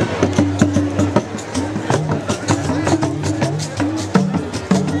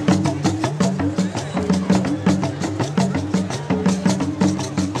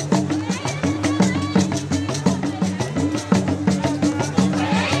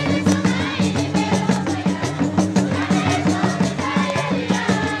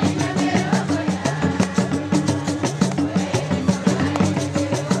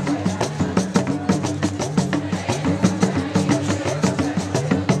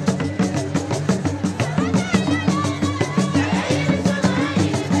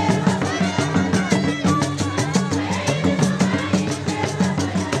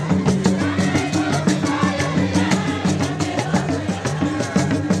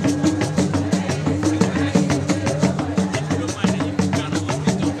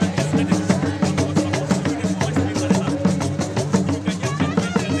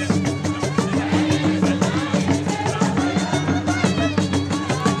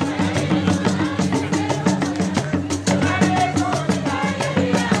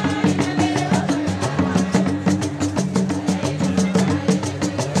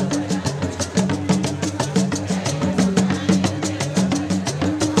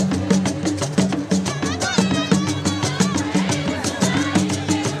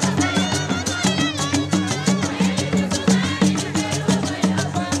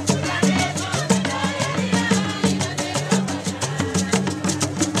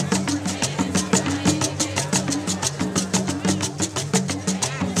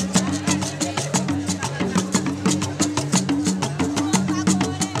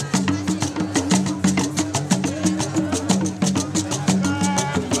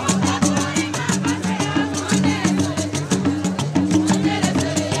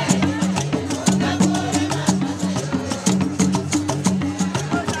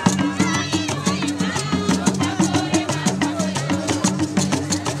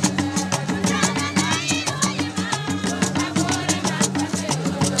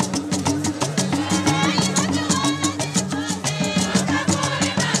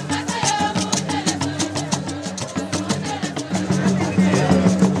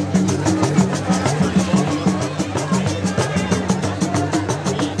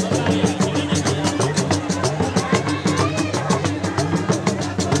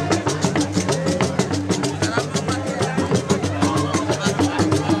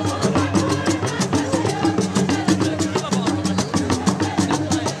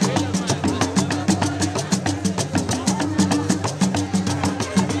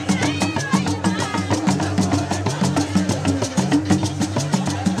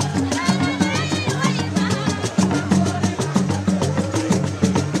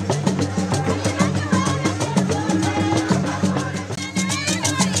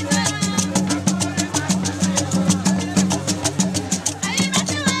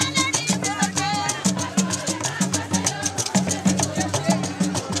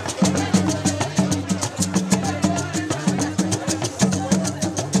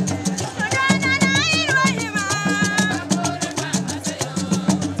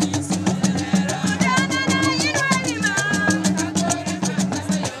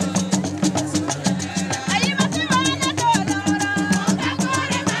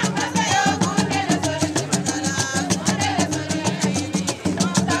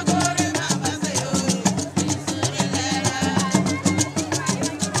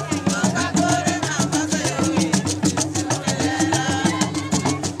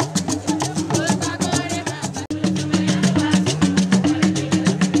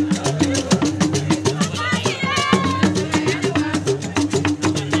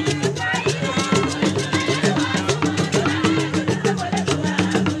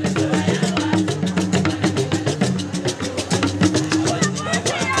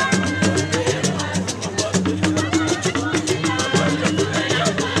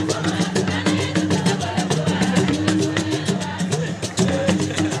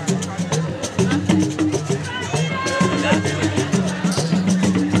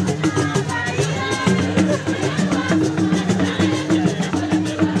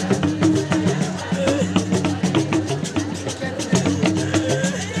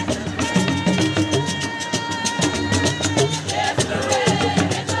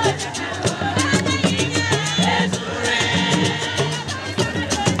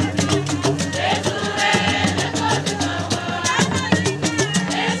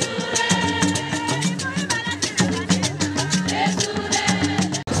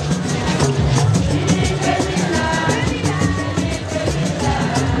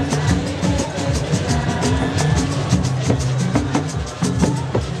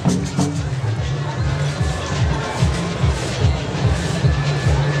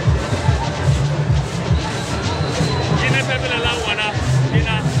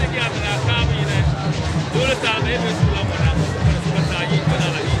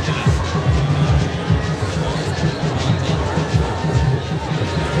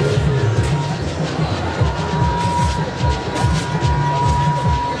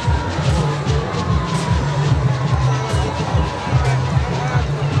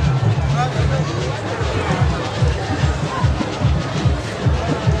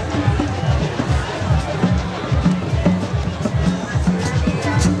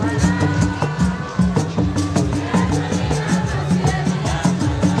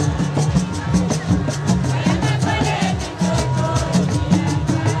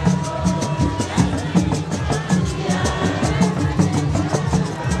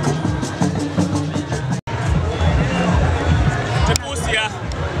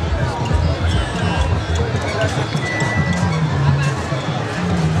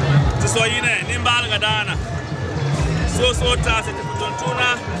 Sota Sete Kutuntuna,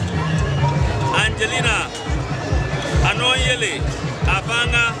 Angelina, Anoyele,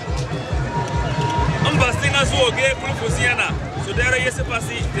 Avanga, Mbastinga Zuoge, Kulufuziana, Sudera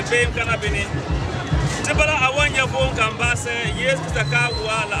Yesepasi, the Bame Canabini. Tibala Awanya Bon Kambase, yes, Kitaka,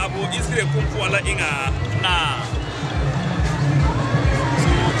 Wala Abu Isre Kumpuala Inga, na.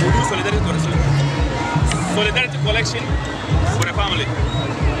 So, we do solidarity collection for the family.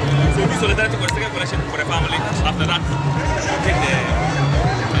 So, we do solidarity collection for the family. After that, we take the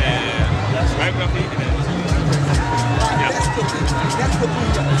biography and then.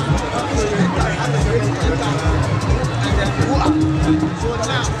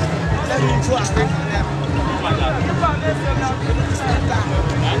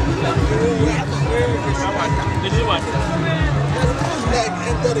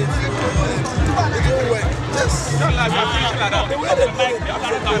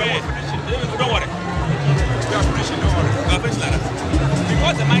 Don't worry.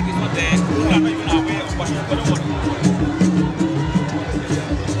 Because the mic is not there, we are not even aware of what you're going to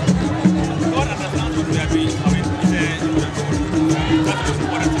God understands what we are doing. I mean, that's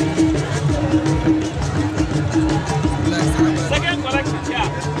important. Second collection, yeah.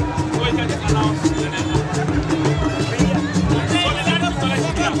 So you can just announce the name. Solidarity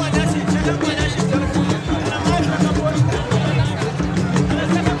collection, yeah.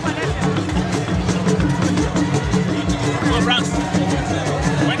 So, Franks,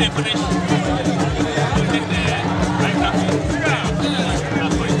 when they finish, we'll take the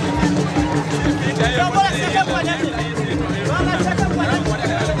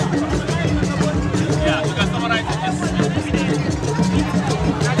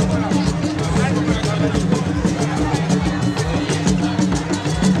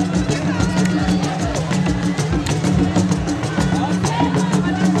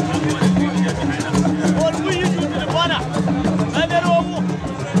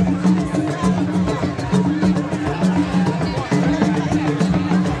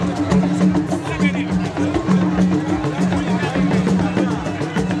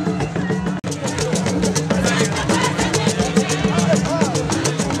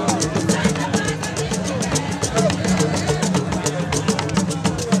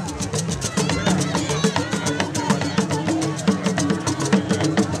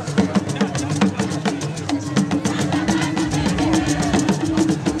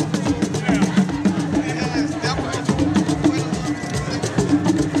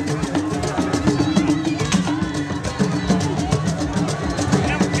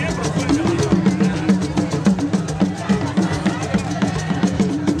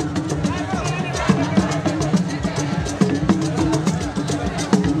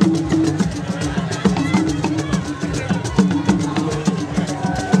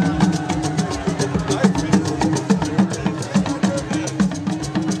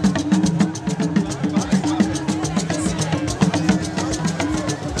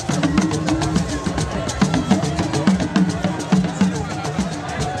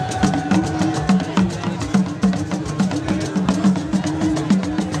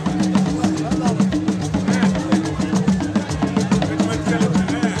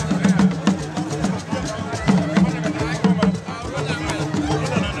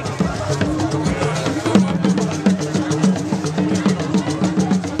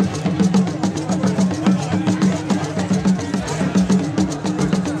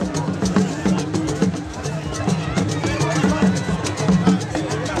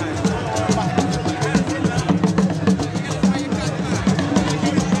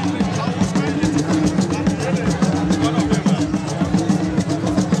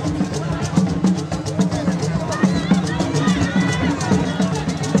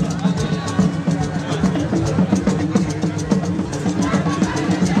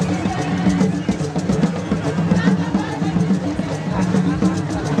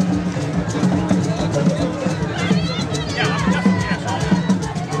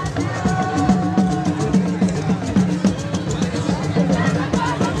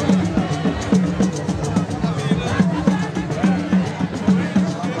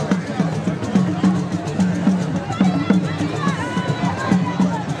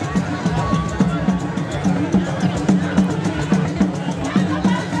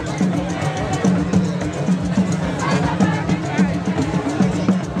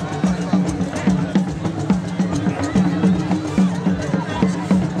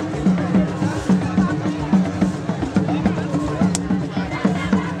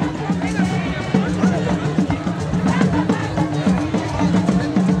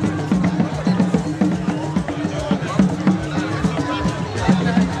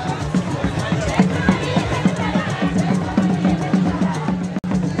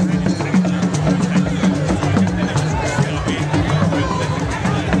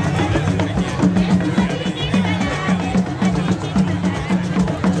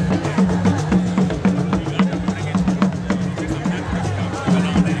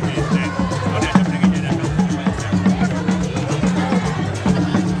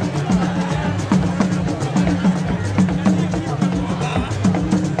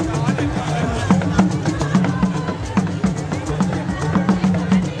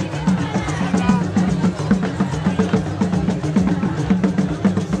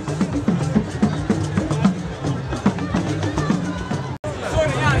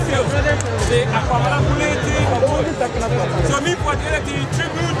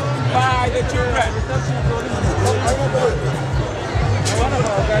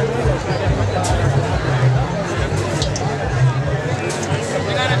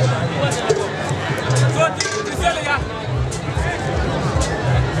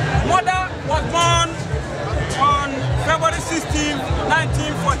Mother was born on February 16,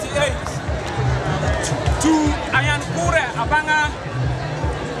 1948 to Ayankure Abanga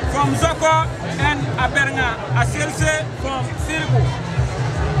from Zorko and Aberanga Aselce from Serrvice.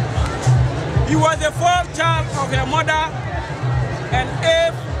 He was the fourth child of her mother and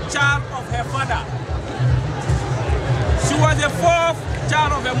eighth child of her father. She was the fourth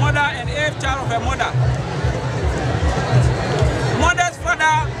child of her mother and eighth child of her mother. Mother's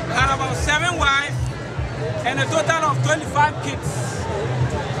father had about 7 wives and a total of 25 kids.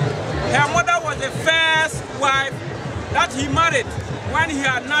 Her mother was the first wife that he married when he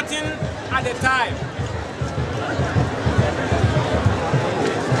had nothing at the time.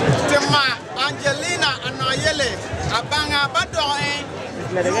 Angelina Anoyele Abanga Badoe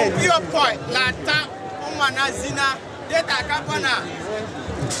Pure Point Lata Umana Zina Deta Kapana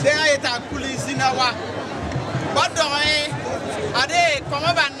Deata Kuli Zinawa Badoe Ade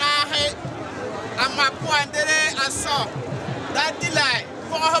Komabana Amapuandere Aso that delay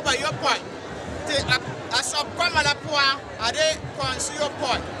for over your point. Aso Kamala Pua Ade Consio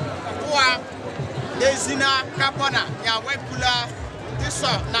Point Pua De Zina Kapana Yawepula.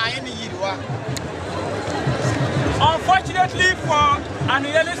 Unfortunately for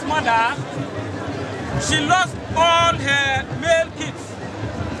Anuele's mother, she lost all her male kids,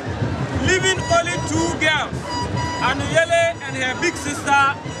 leaving only 2 girls, Anuele and her big sister,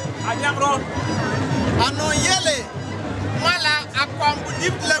 Anyamro. Anuele, Mala,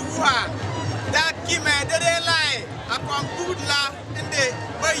 Akwambudip Laguha, that Kime de Lai, Akwambudla, and the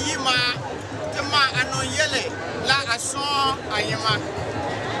Bayima.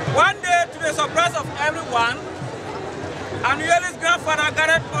 One day, to the surprise of everyone, Anuele's grandfather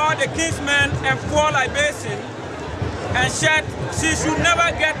gathered all the kinsmen and poor libation and said she should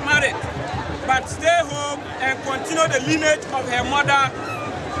never get married, but stay home and continue the lineage of her mother,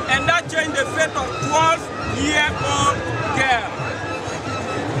 and that changed the fate of 12-year-old girl.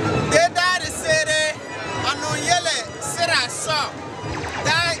 They died said Anuele Sarah saw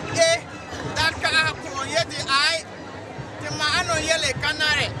that Daka Yeti I Timano Yele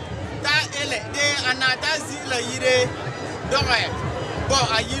Canare that ele de another zilla yire dome bo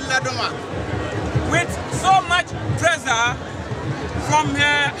ayilla doma. With so much pressure from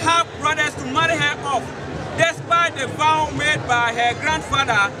her half brothers to marry her off, despite the vow made by her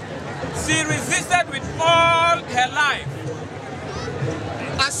grandfather, she resisted with all her life.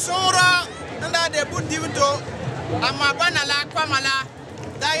 Asura under the Buddhito Amabana la Kwamala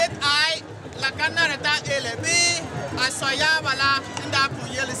diet I la canareta elebi asoya bala nda ku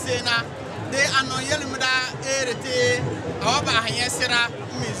yelisena de anoyelmda erete awaba hayesera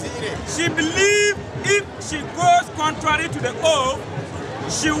mizire. She believed if she goes contrary to the oath,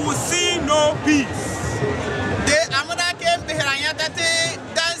 she will see no peace. De amada kem behranya tate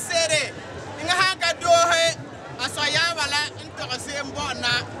dansere inga hanga dohe asoya bala ntokase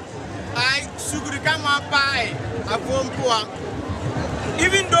mbona ai sugurika mapai avompoa.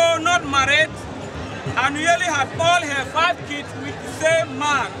 Even though not married, Anuele had all her 5 kids with the same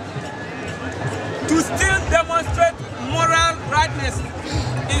man. To still demonstrate moral rightness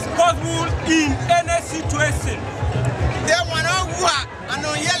is possible in any situation. They want to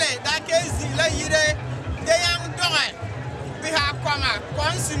Anuele that case la yire they young dog. We have come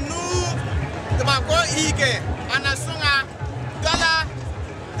consinu the bako ike anasunga gala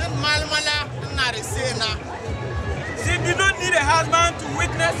then malmala narisena. She did not need a husband to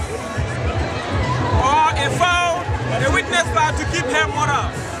witness or a vow, a witness vow to keep her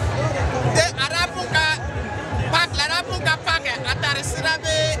moral. The Arapunka Pak Larapunka Pak Atari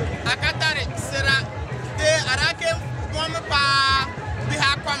Sirabe Akatari Sira the Arake Wampa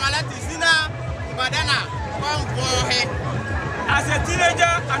Biha Kwamalati Zina Badana Wambohe. As a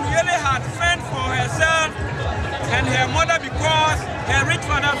teenager, Anuele had fend for herself and her mother because her rich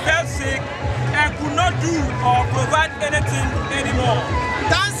father fell sick and could not do or provide anything anymore.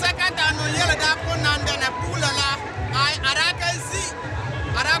 Dan Sakata no yellow da Punanda na Pulala, I Araka Z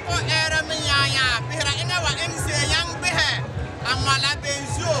Arako Era Minya, Pira Inawa Ense Young Behe, Amala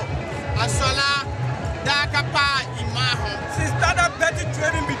Benzo, Asola, Dakapa, Imaho. She started petty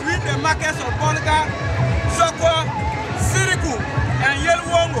trading between the markets of Bolga, Zorko, Serrvice, and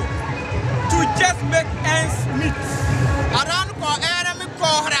Yelwongo to just make ends meet. Around Ko Era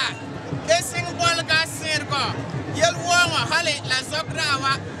Mikora. Sing Bolga Serrvice, Yelwonga, Hale, La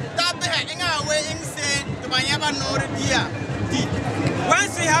Zograwa, Tabe, Inga, way insane to Mayaba Nordia. When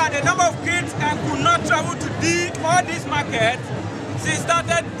she had a number of kids and could not travel to all these markets, she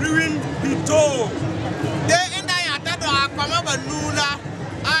started brewing Bito. They in the Yatado Akamaba Nula.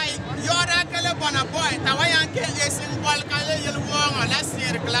 I Yora Calabona boy, Tawayanke is in Balkale Yelwong or last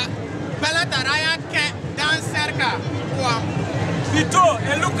year. Bella Taraya Cat dance circa. Bito,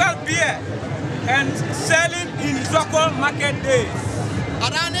 a local beer and selling in Zorko market days.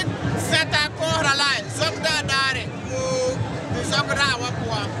 Around Seta Korala, Zokda Dare, Zokra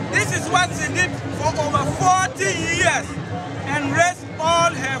Wapua. This is what she did for over 40 years and raised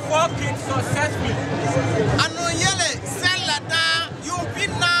all her 4 kids successfully. Anu yele selada you be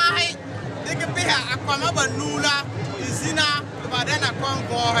nai they can be a Akamaba Nula Izina Badena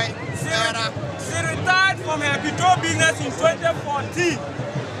Convoy. She retired from her Bito business in 2014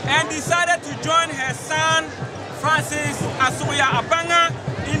 and decided to join her son Francis Asuya Abanga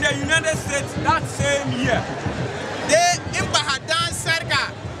in the United States that same year. They Imbahadan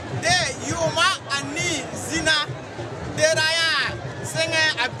Serka, they Yuma Ani Zina, they Raya, Singer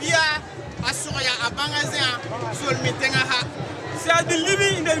Abia Asuya Abanga Zia, Sulmitengaha. She has been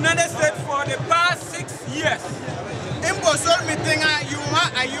living in the United States for the past 6 years. Imbo Sulmitenga Yuma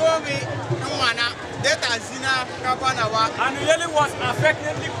Ayobi Numana, Deta Zina Kabanawa, and really was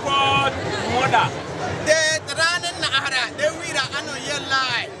affectionately called mother. They running Nahara, they wira ano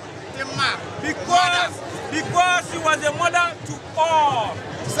yelai, because she was a mother to all.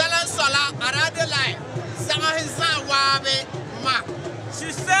 Salan Sola, Aradelai, Samahiza Wabe, Ma.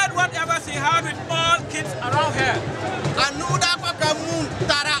 She said whatever she had with all kids around her. Anuda Pakamun,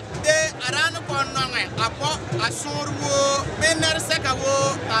 Tara, de Aranakononga, Apo, Asurwo, Bener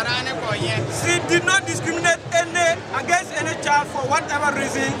Sekawo, Aranakoye. She did not discriminate against any child for whatever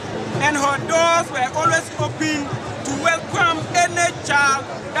reason, and her doors were always open to welcome any child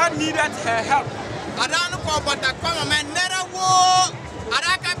that needed her help. Aranako, but the common never war.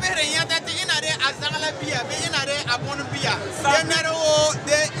 Araka Bereyata Inade Azala Bia, Inade Abonubia, General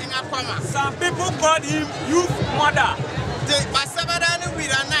de Inapama. Some people called him youth mother. The Basabadani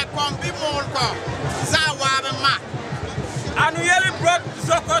Virana Combi Molko, Zawabama. And we really brought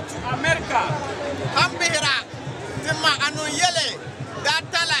Zorko to America. Ambira, the Ma Anuyele, that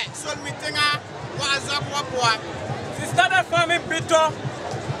Tala, Solmitinga, was Zorko. She started farming Bito,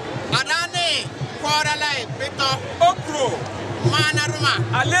 Adane, Koralai, Bito, Okro. Manaruma,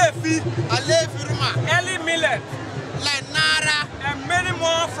 Alefi Ruma, Eli millet, like Nara, and many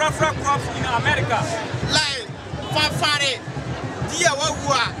more frafra crops in America. Like Fafare,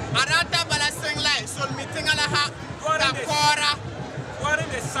 Diawagua, Arata Balaseng like Solmitingalaha, Kora, Kora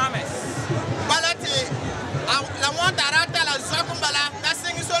the Sames. Balati, Lamont Arata la Zokumbala, that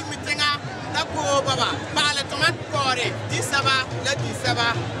sing Solmitinga, Naku Baba, Palatomat Kore, Disaba, let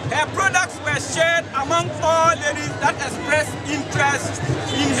Disaba. Her products were shared among all ladies that expressed interest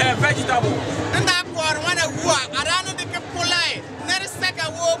in her vegetable. And that for one of war, around the Kapulai, never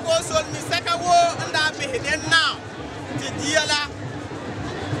second war goes on me second war, and that be hidden now. The dealer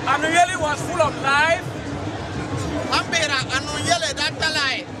Anuyeli was full of life. Ambera Anuyeli that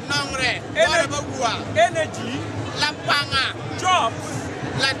lie, Nongre, energy, Lapanga, jobs,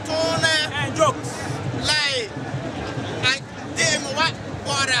 Latona, and jokes. Like I did what?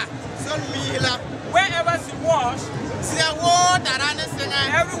 Wherever she was,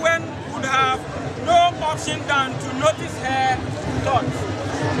 everyone would have no option than to notice her thoughts.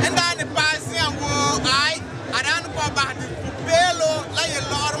 And then the passing I don't go back to Pelo, like a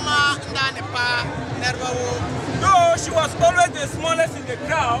Lorma, and the pa, though she was always the smallest in the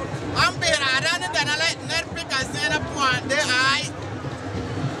crowd, I'm better than I like Nerpic as Zena Point, the eye.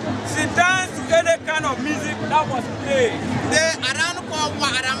 She danced to any kind of music that was played. The Aranko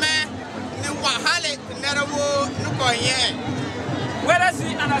Warame, Wahale, Neravo, Nukoye. Whether she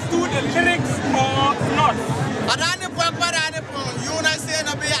understood the lyrics or not. Arani Papa, Yuna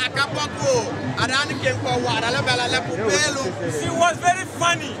Senabe, Akapako, Arani came for Wadalabella Pupelo. She was very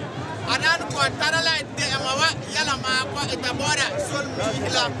funny. Arani Tarala, de Amawa, Yalama, Itabora,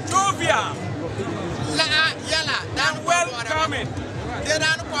 Solmila, Jovia, La Yala, then welcoming. She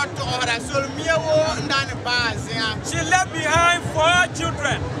left behind 4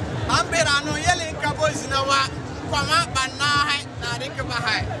 children.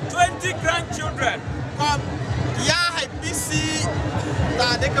 20 grandchildren.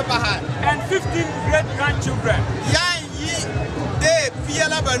 And 15 great-grandchildren.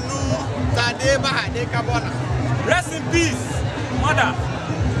 Rest in peace, mother.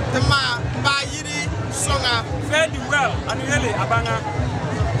 Songa fairly well and really abanga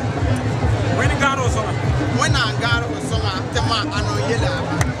when garo songa when garo songa tema ano yela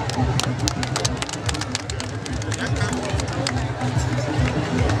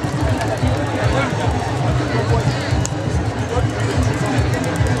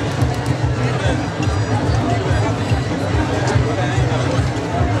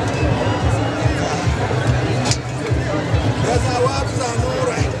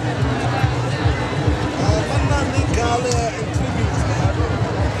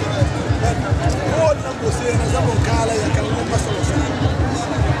você na Zamocala e aquela uma solução.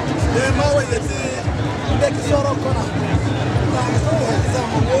 E mal é esse que Zorko na. Tá, então é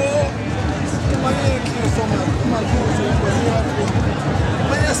Zamocala. Mas é que eu sou uma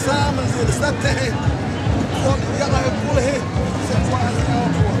mas é só mas ele está terreno. Só que já vai pular aí. Você faz a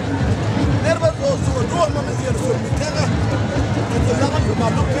nerva do duas mas ele só me pega. Então já vai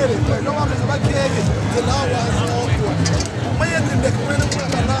para o pele. Então já vai que ele de lá o mas é que não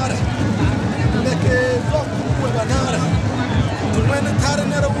é nada. É que Zorko não é nada. Tu vai na cara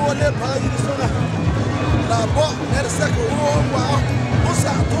nera o olho para ir só na boa nera saco o uau.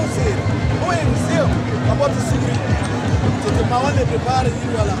 Usa tu filho. Oi, seu, acabou de subir. Tu te mal le prepara e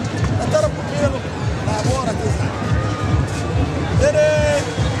ir lá. Até o primeiro, na hora que está. Ele,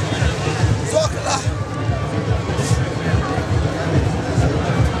 Zorko lá.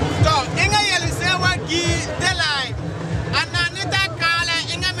 Então, inga ele se wa gi delai. Ananita kala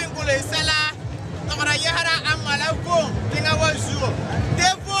inga mengule sala. Tokara yahara amala ko inga wa zuo.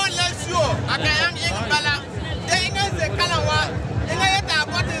 Devo la zuo akayang ing bala. De inga se kala wa inga yeta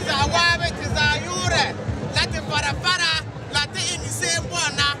kwati za wabe tiza yure. Lati farafara lati inise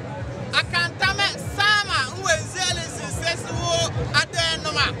bona. Akantame sama uwezele sisesu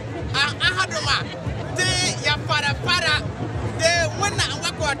adenoma. Ahadoma. De ya farafara. De wena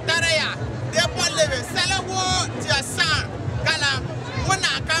wako taraya. De boleve salawo tiasan kalam.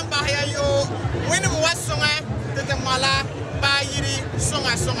 Wena kamba ya yo. Wena mwasonga tete mala ba yiri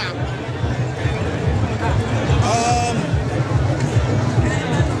songa songa.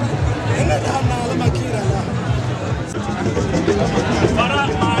 Ela dá na maquira lá. Para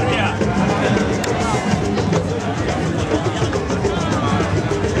Maria.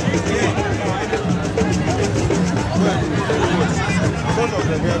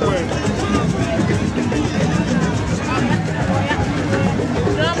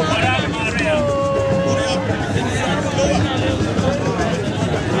 Para Maria.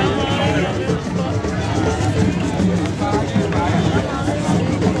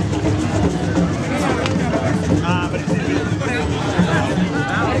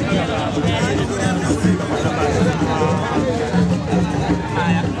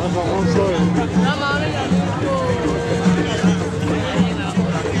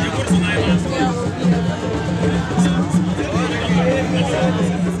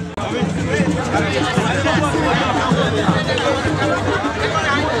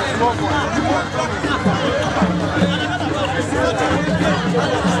 Zorko.